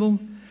and evil,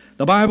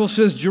 the Bible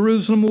says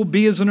Jerusalem will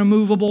be as an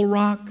immovable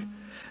rock.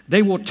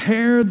 They will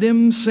tear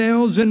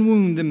themselves and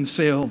wound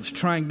themselves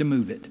trying to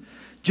move it.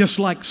 Just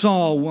like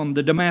Saul on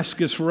the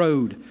Damascus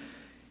road.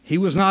 He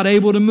was not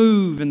able to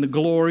move in the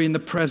glory and the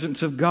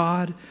presence of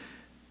God.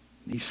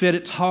 He said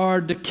it's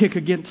hard to kick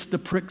against the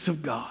pricks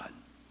of God.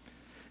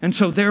 And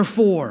so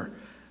therefore,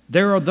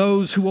 there are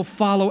those who will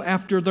follow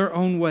after their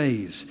own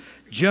ways.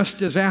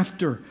 Just as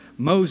after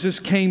Moses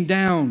came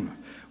down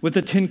with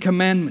the 10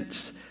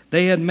 Commandments,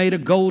 they had made a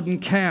golden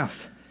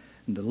calf.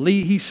 And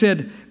he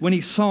said when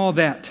he saw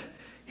that,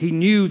 he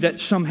knew that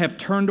some have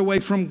turned away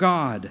from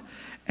God.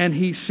 And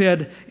he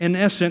said, in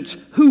essence,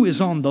 who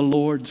is on the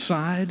Lord's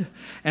side?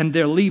 And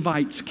their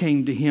Levites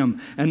came to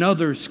him, and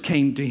others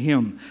came to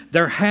him.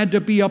 There had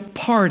to be a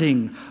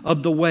parting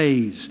of the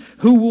ways.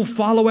 Who will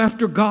follow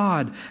after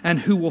God, and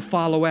who will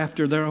follow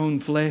after their own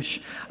flesh?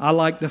 I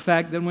like the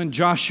fact that when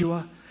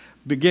Joshua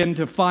began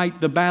to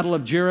fight the battle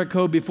of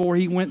Jericho, before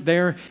he went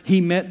there, he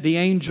met the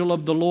angel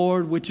of the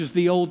Lord, which is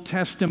the Old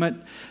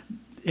Testament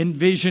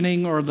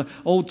envisioning or the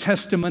Old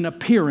Testament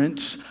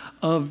appearance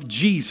of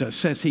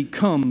Jesus as he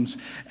comes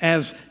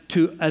as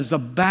a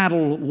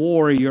battle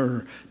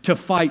warrior to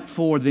fight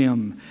for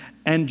them.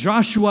 And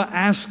Joshua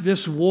asked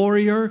this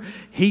warrior,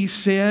 he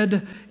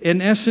said,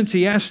 in essence,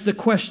 he asked the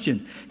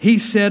question. He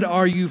said,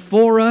 are you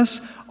for us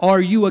or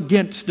are you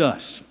against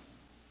us?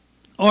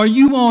 Are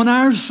you on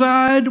our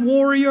side,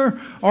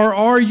 warrior, or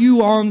are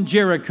you on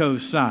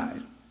Jericho's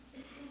side?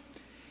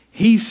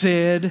 He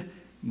said,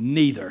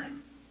 neither.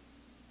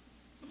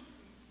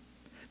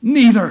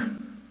 Neither.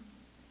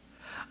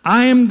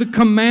 I am the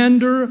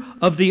commander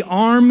of the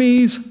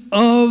armies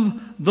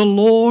of the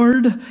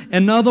Lord.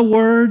 In other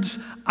words,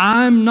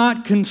 I'm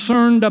not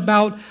concerned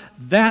about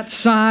that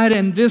side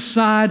and this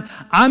side.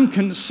 I'm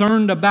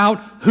concerned about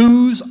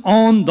who's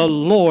on the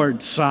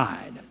Lord's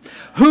side.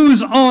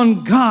 Who's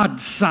on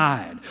God's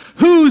side.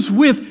 Who's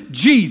with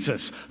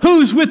Jesus?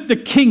 Who's with the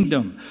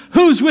kingdom?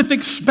 Who's with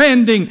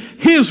expanding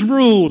His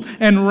rule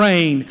and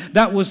reign?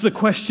 That was the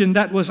question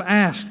that was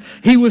asked.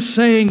 He was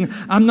saying,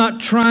 I'm not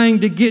trying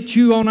to get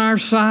you on our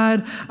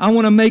side. I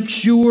want to make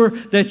sure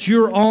that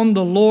you're on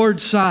the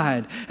Lord's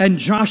side. And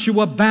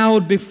Joshua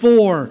bowed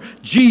before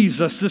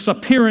Jesus, this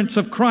appearance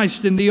of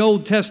Christ in the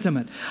Old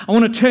Testament. I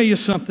want to tell you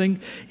something.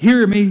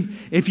 Hear me.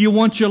 If you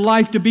want your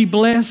life to be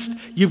blessed,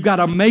 you've got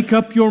to make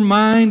up your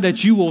mind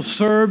that you will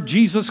serve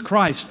Jesus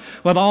Christ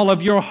with all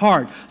of your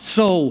heart,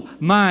 soul,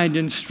 mind,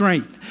 and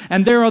strength.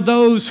 And there are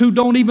those who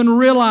don't even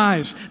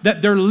realize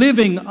that they're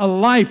living a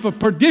life of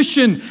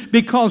perdition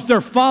because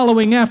they're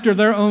following after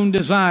their own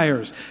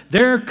desires.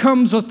 There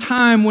comes a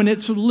time when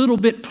it's a little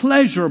bit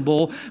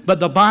pleasurable, but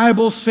the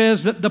Bible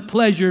says that the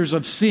pleasures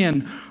of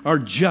sin are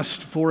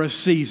just for a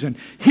season.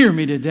 Hear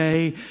me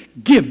today.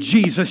 Give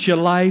Jesus your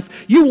life.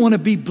 You want to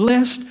be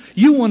blessed.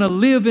 You want to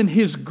live in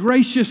His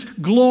gracious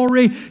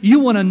glory. You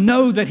want to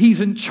know that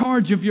He's in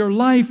charge of your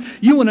life.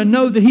 You want to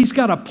know that He's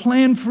got a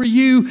plan for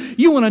you.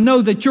 You want to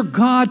know that your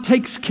God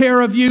takes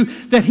care of you,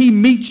 that He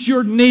meets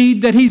your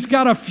need, that He's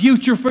got a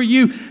future for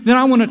you. Then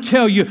I want to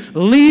tell you,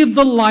 leave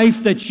the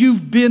life that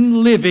you've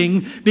been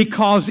living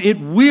because it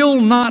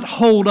will not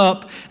hold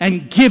up,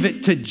 and give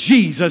it to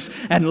Jesus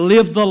and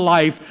live the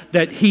life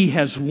that He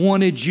has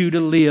wanted you to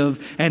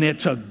live. And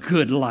it's a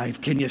good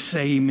life. Can you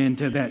say amen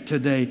to that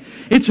today?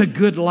 It's a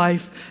good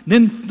life.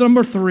 Then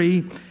number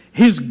 3,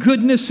 His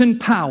goodness and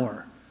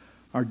power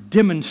are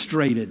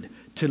demonstrated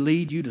to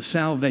lead you to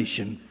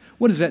salvation.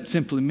 What does that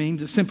simply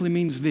mean? It simply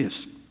means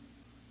this,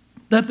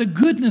 that the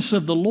goodness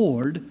of the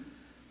Lord,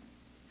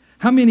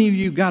 how many of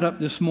you got up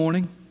this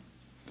morning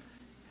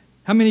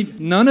How many?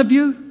 None of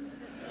you?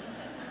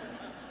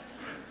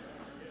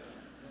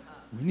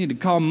 We need to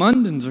call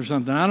Mundens or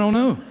something. I don't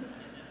know.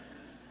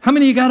 How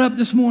many of you got up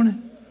this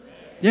morning?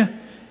 Yeah,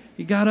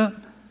 you got up.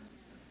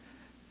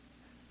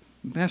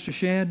 Pastor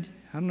Shad,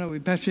 I don't know,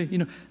 Pastor,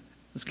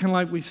 it's kind of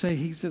like we say,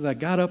 he says, I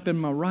got up in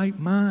my right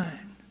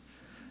mind.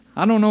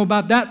 I don't know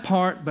about that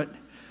part, but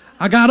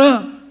I got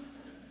up.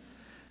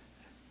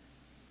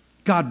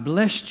 God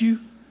blessed you.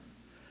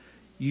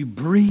 You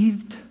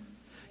breathed.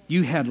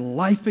 You had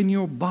life in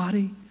your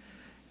body.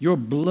 Your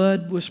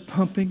blood was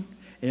pumping.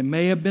 It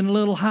may have been a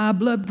little high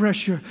blood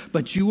pressure,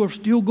 but you were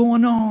still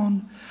going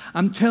on.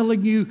 I'm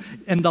telling you,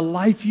 and the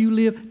life you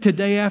live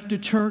today after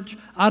church,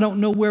 I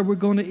don't know where we're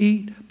going to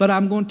eat, but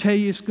I'm going to tell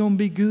you it's going to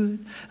be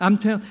good. I'm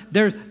telling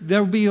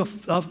there'll be a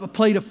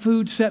plate of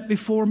food set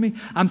before me.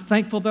 I'm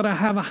thankful that I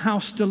have a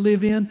house to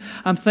live in.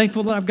 I'm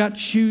thankful that I've got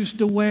shoes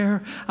to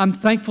wear. I'm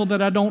thankful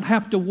that I don't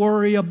have to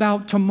worry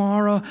about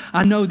tomorrow.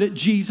 I know that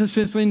Jesus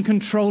is in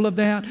control of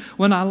that.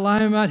 When I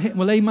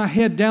lay my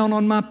head down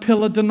on my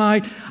pillow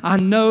tonight, I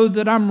know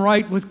that I'm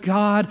right with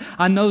God.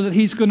 I know that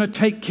He's going to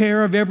take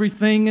care of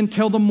everything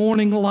until the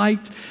morning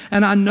light.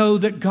 And I know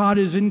that God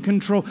is in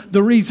control.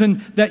 The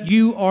reason that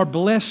you are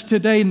blessed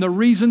today and the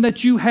reason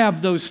that you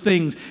have those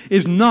things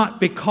is not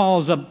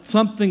because of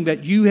something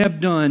that you have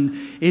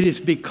done. It is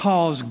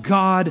because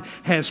God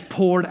has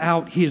poured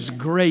out His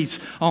grace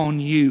on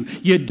you.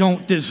 You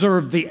don't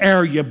deserve the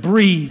air you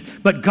breathe,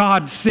 but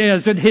God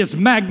says in His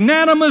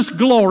magnanimous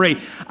glory,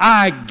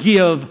 I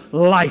give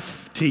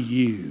life to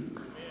you.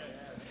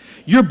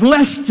 You're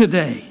blessed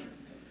today.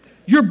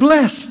 You're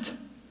blessed.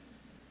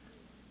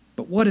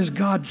 But what is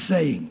God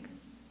saying?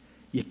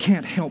 You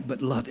can't help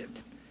but love it.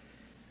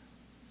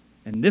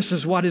 And this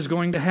is what is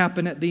going to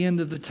happen at the end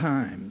of the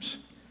times.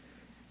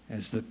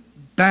 As the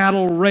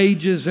battle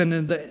rages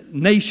and the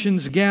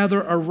nations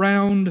gather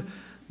around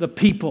the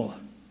people,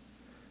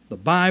 the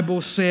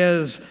Bible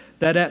says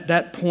that at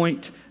that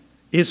point,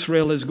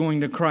 Israel is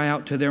going to cry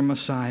out to their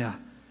Messiah.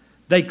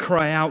 They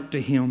cry out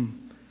to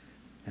Him.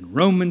 And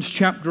Romans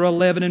chapter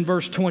 11 and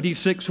verse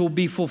 26 will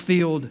be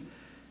fulfilled,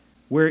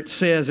 where it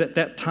says, at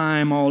that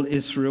time all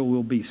Israel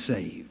will be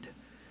saved,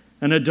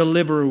 and a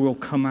deliverer will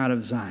come out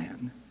of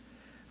Zion.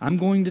 I'm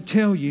going to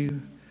tell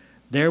you,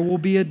 there will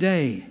be a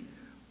day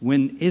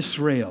when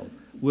Israel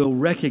will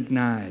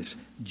recognize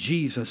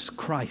Jesus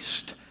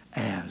Christ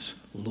as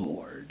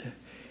Lord.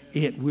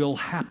 It will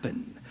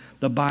happen.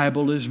 The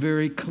Bible is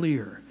very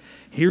clear.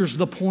 Here's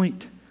the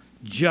point.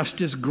 Just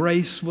as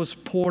grace was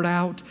poured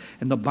out,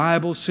 and the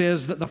Bible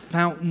says that the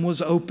fountain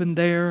was opened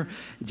there,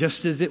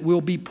 just as it will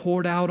be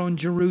poured out on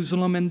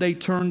Jerusalem and they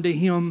turn to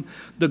Him,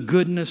 the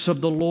goodness of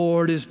the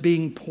Lord is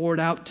being poured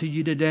out to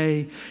you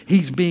today.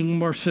 He's being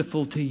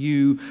merciful to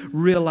you.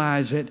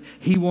 Realize it.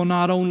 He will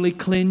not only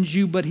cleanse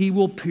you, but He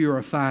will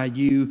purify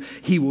you.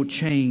 He will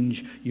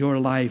change your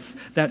life.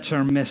 That's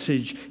our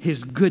message.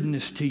 His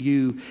goodness to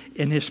you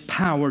and His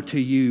power to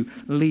you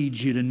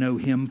leads you to know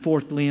Him.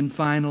 Fourthly and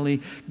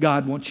finally,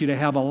 God wants you to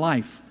have a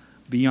life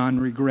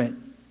beyond regret.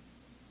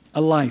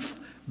 A life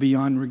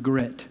beyond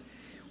regret.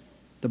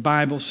 The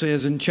Bible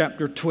says in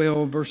chapter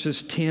 12,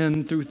 verses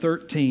 10 through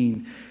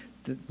 13,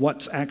 that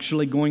what's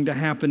actually going to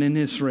happen in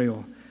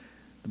Israel.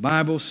 The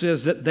Bible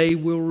says that they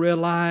will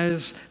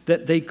realize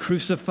that they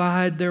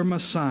crucified their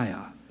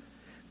Messiah.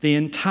 The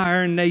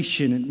entire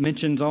nation, it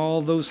mentions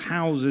all those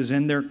houses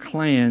and their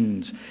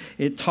clans.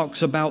 It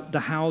talks about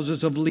the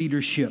houses of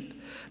leadership,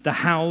 the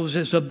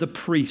houses of the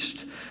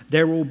priest.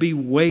 There will be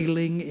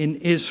wailing in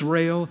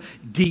Israel.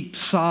 Deep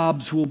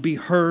sobs will be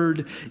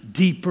heard,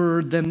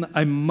 deeper than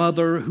a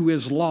mother who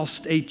has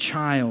lost a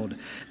child.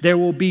 There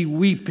will be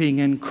weeping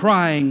and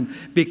crying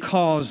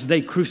because they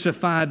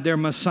crucified their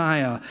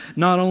Messiah.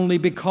 Not only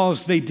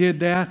because they did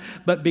that,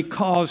 but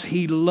because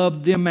He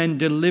loved them and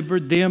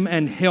delivered them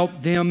and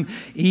helped them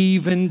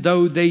even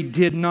though they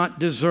did not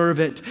deserve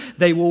it.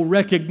 They will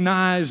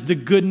recognize the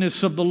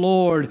goodness of the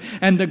Lord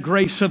and the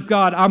grace of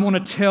God. I want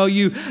to tell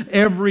you,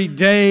 every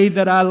day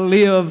that I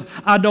live,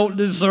 I don't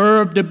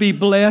deserve to be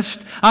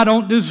blessed. I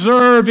don't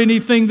deserve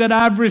anything that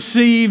I've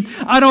received.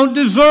 I don't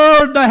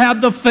deserve to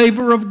have the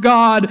favor of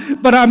God,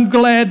 but I'm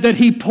glad that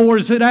He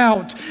pours it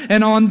out.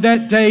 And on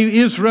that day,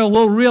 Israel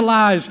will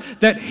realize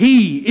that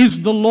He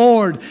is the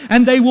Lord,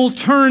 and they will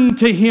turn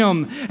to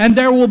Him, and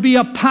there will be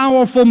a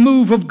powerful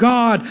move of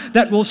God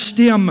that will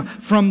stem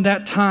from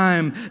that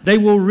time. They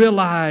will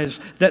realize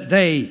that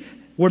they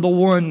were the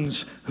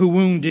ones who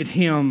wounded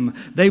Him.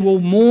 They will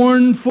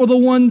mourn for the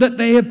one that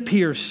they have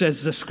pierced,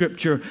 says the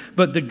Scripture.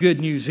 But the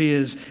good news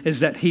is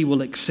that He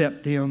will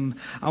accept them.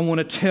 I want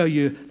to tell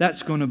you,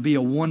 that's going to be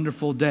a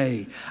wonderful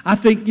day. I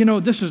think,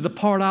 this is the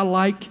part I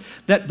like,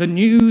 that the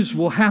news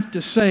will have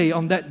to say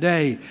on that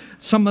day.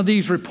 Some of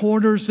these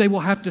reporters, they will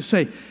have to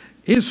say,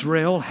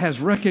 Israel has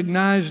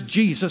recognized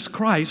Jesus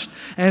Christ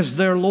as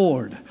their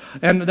Lord.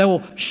 And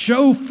they'll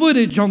show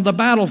footage on the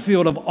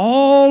battlefield of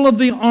all of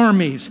the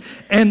armies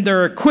and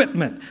their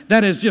equipment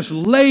that is just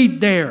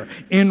laid there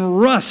in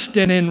rust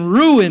and in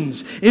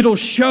ruins. It'll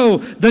show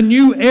the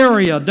new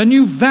area, the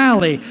new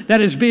valley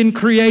that has been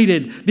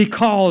created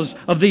because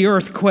of the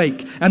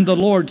earthquake and the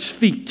Lord's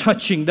feet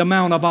touching the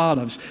Mount of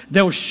Olives.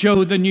 They'll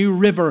show the new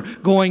river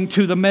going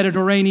to the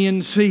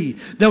Mediterranean Sea.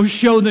 They'll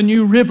show the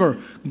new river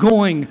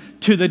going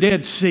to the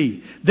Dead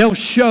Sea. They'll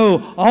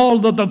show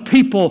all of the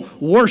people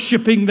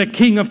worshiping the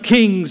King of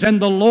Kings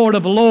and the Lord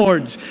of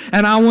Lords.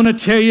 And I want to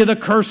tell you, the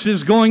curse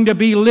is going to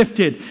be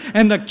lifted,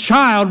 and the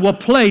child will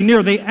play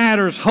near the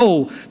adder's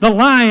hole. The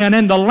lion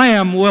and the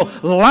lamb will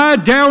lie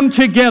down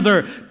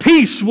together.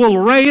 Peace will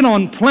reign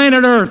on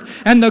planet Earth,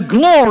 and the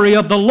glory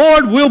of the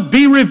Lord will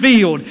be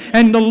revealed,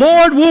 and the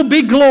Lord will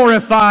be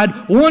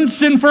glorified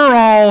once and for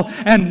all,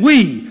 and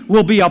we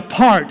will be a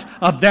part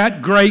of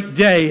that great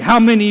day. How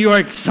many of you are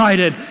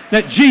excited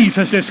that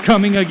Jesus is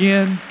coming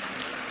again?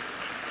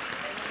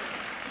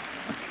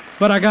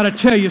 But I got to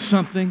tell you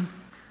something.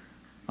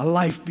 A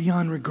life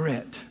beyond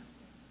regret.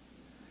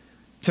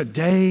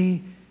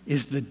 Today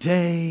is the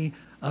day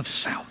of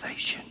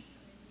salvation.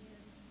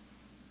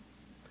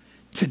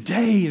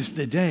 Today is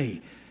the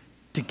day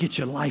to get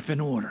your life in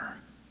order.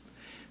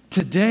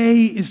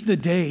 Today is the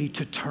day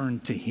to turn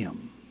to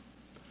Him.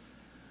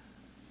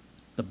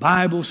 The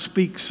Bible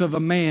speaks of a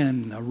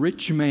man, a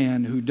rich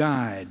man who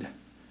died.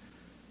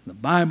 The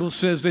Bible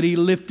says that he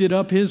lifted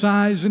up his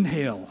eyes in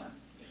hell.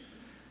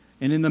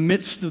 And in the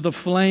midst of the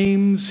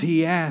flames,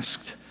 he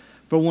asked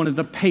for one of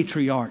the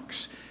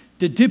patriarchs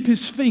to dip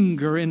his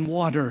finger in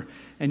water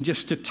and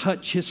just to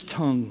touch his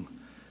tongue.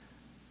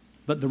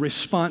 But the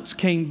response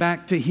came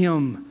back to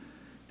him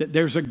that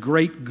there's a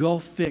great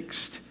gulf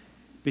fixed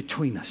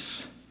between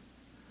us.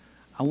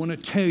 I want to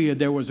tell you,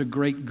 there was a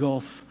great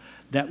gulf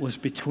that was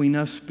between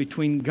us,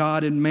 between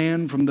God and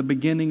man from the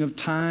beginning of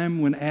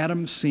time when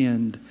Adam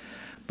sinned.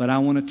 But I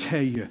want to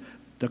tell you,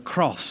 the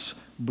cross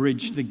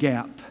bridged the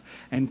gap.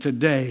 And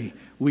today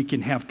we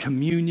can have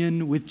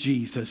communion with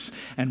Jesus,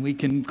 and we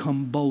can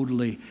come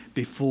boldly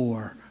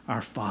before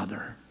our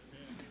Father.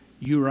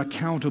 You are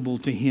accountable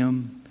to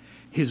Him.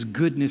 His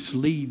goodness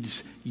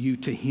leads you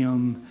to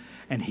Him,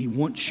 and He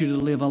wants you to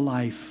live a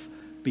life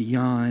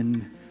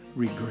beyond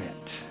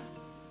regret.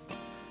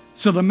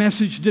 So the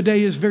message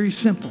today is very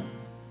simple.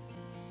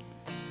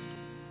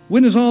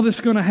 When is all this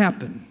going to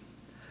happen?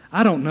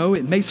 I don't know.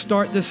 It may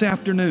start this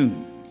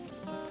afternoon.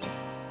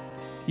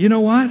 You know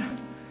what?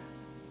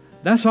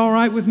 That's all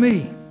right with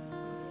me.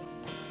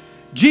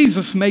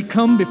 Jesus may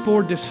come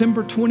before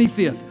December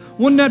 25th.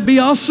 Wouldn't that be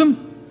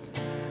awesome?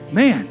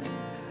 Man,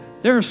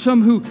 there are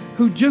some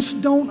who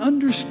just don't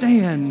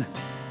understand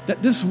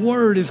that this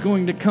word is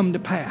going to come to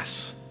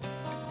pass.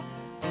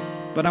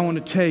 But I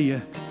want to tell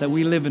you that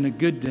we live in a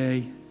good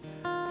day,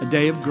 a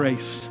day of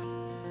grace,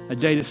 a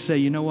day to say,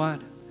 you know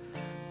what?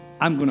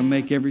 I'm going to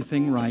make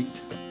everything right,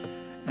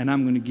 and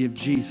I'm going to give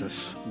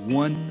Jesus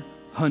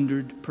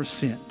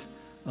 100%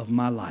 of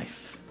my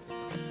life.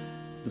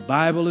 The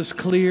Bible is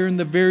clear in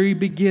the very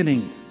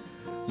beginning.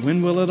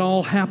 When will it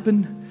all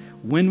happen?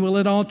 When will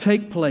it all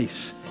take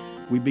place?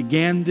 We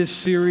began this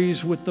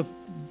series with the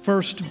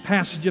first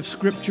passage of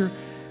Scripture,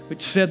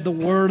 which said the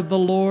word of the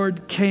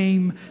Lord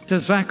came to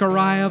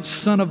Zechariah,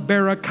 son of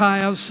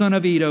Berechiah, son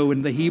of Iddo.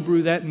 In the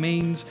Hebrew, that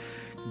means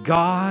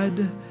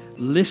God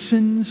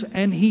listens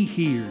and He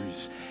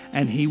hears,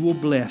 and He will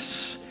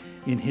bless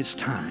in His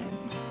time.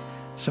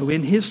 So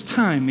in His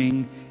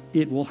timing,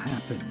 it will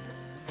happen.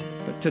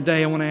 But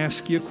today I want to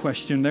ask you a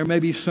question. There may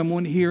be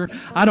someone here.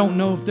 I don't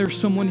know if there's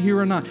someone here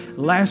or not.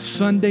 Last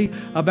Sunday,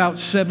 about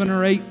 7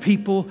 or 8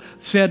 people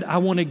said, I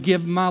want to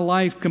give my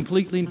life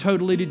completely and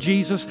totally to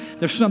Jesus.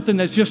 There's something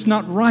that's just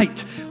not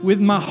right with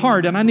my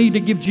heart, and I need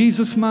to give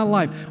Jesus my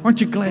life.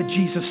 Aren't you glad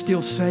Jesus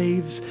still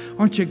saves?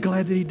 Aren't you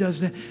glad that He does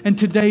that? And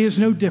today is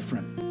no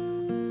different.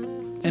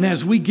 And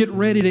as we get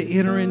ready to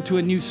enter into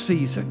a new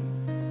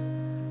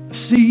season, a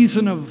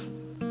season of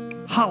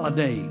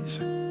holidays,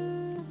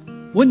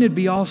 wouldn't it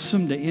be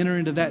awesome to enter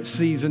into that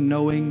season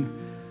knowing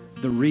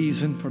the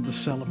reason for the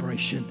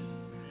celebration?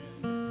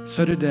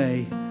 So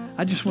today,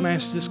 I just want to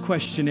ask this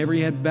question.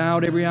 Every head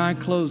bowed, every eye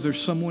closed. There's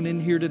someone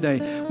in here today.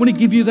 I want to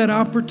give you that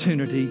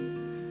opportunity.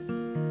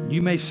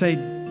 You may say,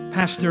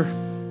 Pastor,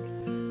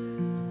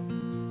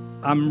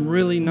 I'm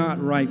really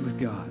not right with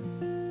God.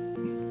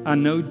 I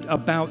know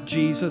about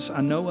Jesus. I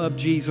know of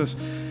Jesus.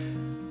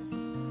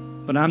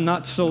 But I'm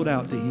not sold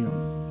out to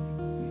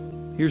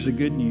Him. Here's the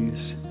good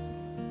news.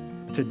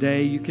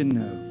 Today you can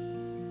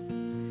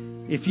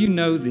know. If you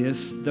know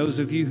this, those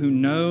of you who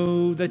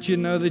know that you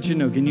know that you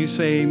know, can you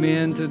say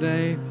amen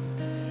today?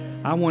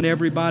 I want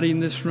everybody in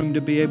this room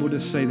to be able to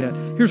say that.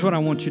 Here's what I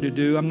want you to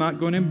do. I'm not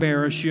going to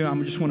embarrass you.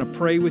 I just want to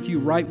pray with you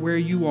right where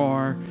you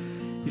are.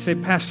 You say,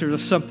 Pastor,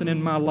 there's something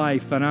in my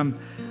life, and I'm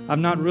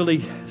not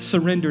really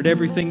surrendered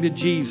everything to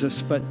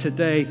Jesus, but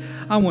today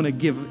I want to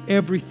give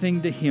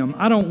everything to Him.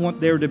 I don't want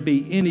there to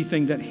be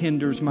anything that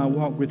hinders my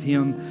walk with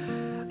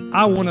Him.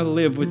 I want to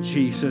live with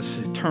Jesus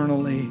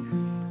eternally.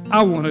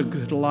 I want a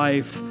good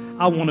life.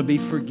 I want to be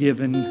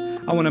forgiven.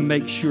 I want to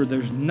make sure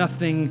there's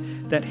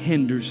nothing that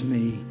hinders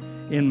me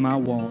in my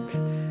walk.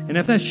 And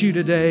if that's you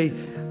today,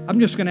 I'm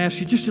just going to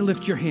ask you just to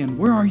lift your hand.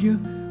 Where are you?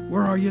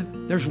 Where are you?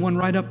 There's one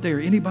right up there.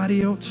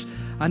 Anybody else?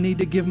 I need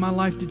to give my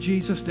life to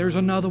Jesus. There's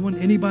another one.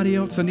 Anybody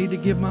else? I need to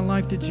give my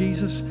life to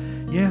Jesus.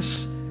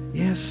 Yes,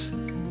 yes.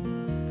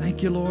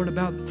 Thank you, Lord.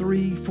 About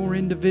 3-4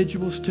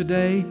 individuals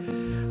today.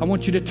 I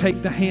want you to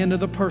take the hand of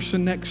the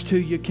person next to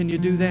you. Can you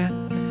do that?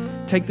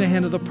 Take the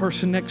hand of the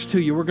person next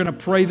to you. We're going to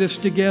pray this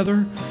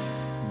together.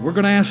 We're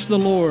going to ask the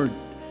Lord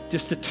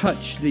just to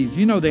touch these.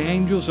 You know, the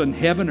angels in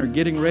heaven are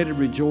getting ready to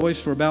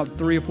rejoice for about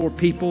 3 or 4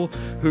 people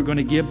who are going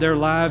to give their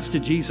lives to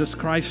Jesus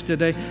Christ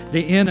today.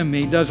 The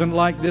enemy doesn't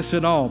like this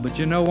at all, but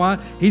you know what?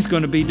 He's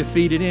going to be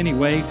defeated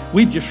anyway.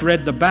 We've just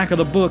read the back of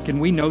the book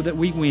and we know that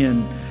we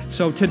win.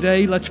 So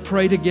today, let's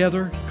pray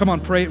together. Come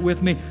on, pray it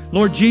with me.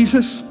 Lord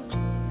Jesus,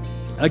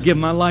 I give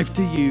my life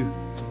to you.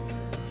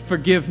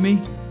 Forgive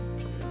me,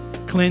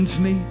 cleanse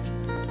me,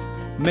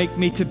 make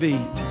me to be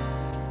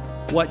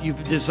what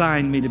you've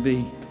designed me to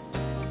be.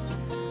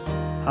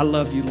 I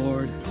love you,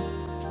 Lord.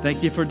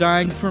 Thank you for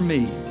dying for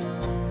me.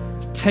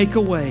 Take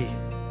away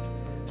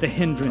the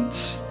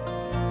hindrance,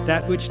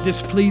 that which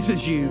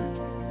displeases you.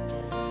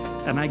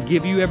 And I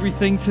give you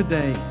everything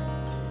today.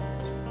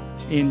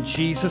 In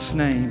Jesus'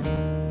 name,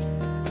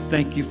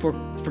 thank you for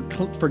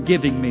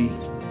forgiving me.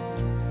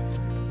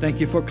 Thank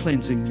you for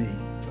cleansing me.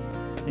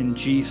 In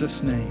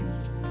Jesus' name.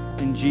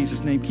 In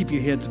Jesus' name. Keep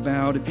your heads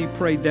bowed. If you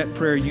prayed that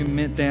prayer, you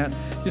meant that.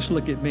 Just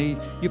look at me.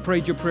 You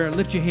prayed your prayer.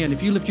 Lift your hand.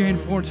 If you lift your hand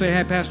before and say,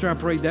 hey, Pastor, I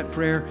prayed that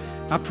prayer.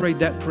 I prayed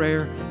that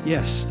prayer.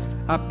 Yes.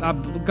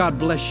 God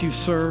bless you,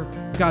 sir.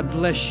 God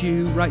bless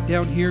you right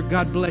down here.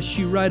 God bless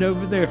you right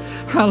over there.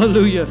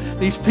 Hallelujah.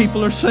 These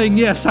people are saying,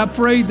 yes, I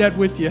prayed that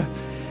with you.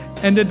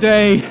 And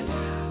today,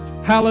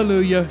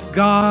 hallelujah,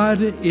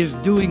 God is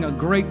doing a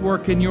great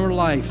work in your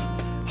life.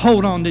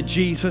 Hold on to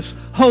Jesus.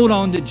 Hold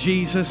on to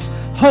Jesus.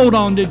 Hold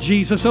on to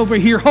Jesus. Over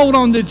here, hold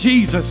on to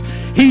Jesus.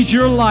 He's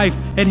your life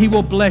and He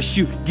will bless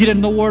you. Get in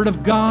the Word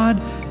of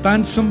God.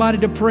 Find somebody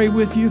to pray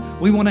with you.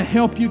 We want to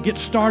help you get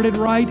started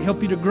right,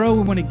 help you to grow.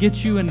 We want to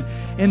get you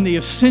in the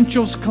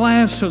essentials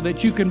class so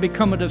that you can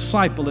become a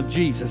disciple of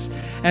Jesus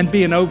and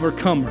be an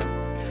overcomer.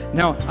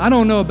 Now, I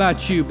don't know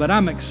about you, but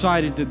I'm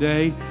excited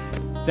today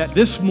that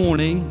this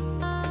morning,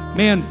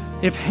 man,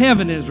 if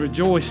heaven is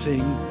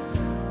rejoicing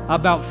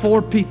about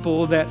 4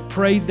 people that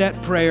prayed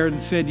that prayer and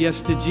said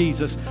yes to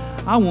Jesus,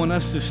 I want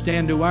us to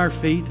stand to our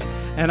feet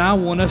and I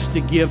want us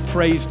to give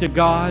praise to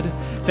God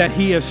that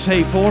He has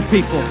saved 4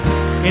 people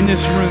in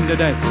this room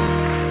today.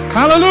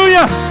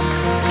 Hallelujah!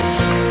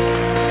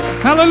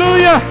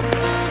 Hallelujah!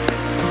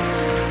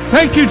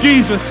 Thank you,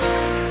 Jesus.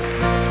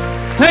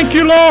 Thank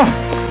you, Lord.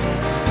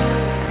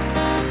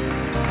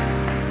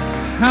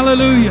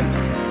 Hallelujah.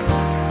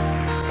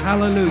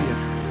 Hallelujah.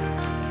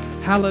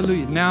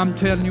 Hallelujah. Now I'm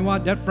telling you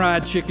what, that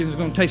fried chicken is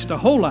going to taste a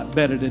whole lot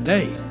better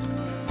today.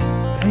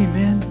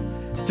 Amen.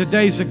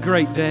 Today's a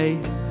great day.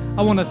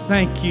 I want to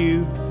thank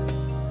you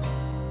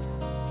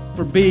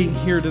for being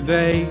here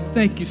today.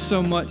 Thank you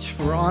so much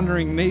for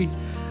honoring me.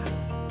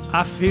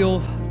 I feel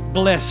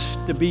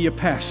blessed to be a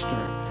pastor,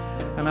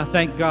 and I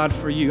thank God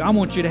for you. I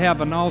want you to have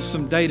an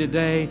awesome day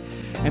today,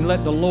 and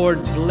let the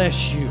Lord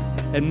bless you,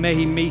 and may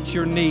He meet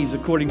your needs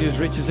according to His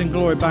riches and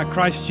glory by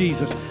Christ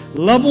Jesus.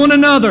 Love one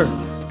another.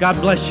 God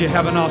bless you.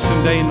 Have an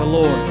awesome day in the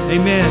Lord.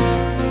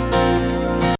 Amen.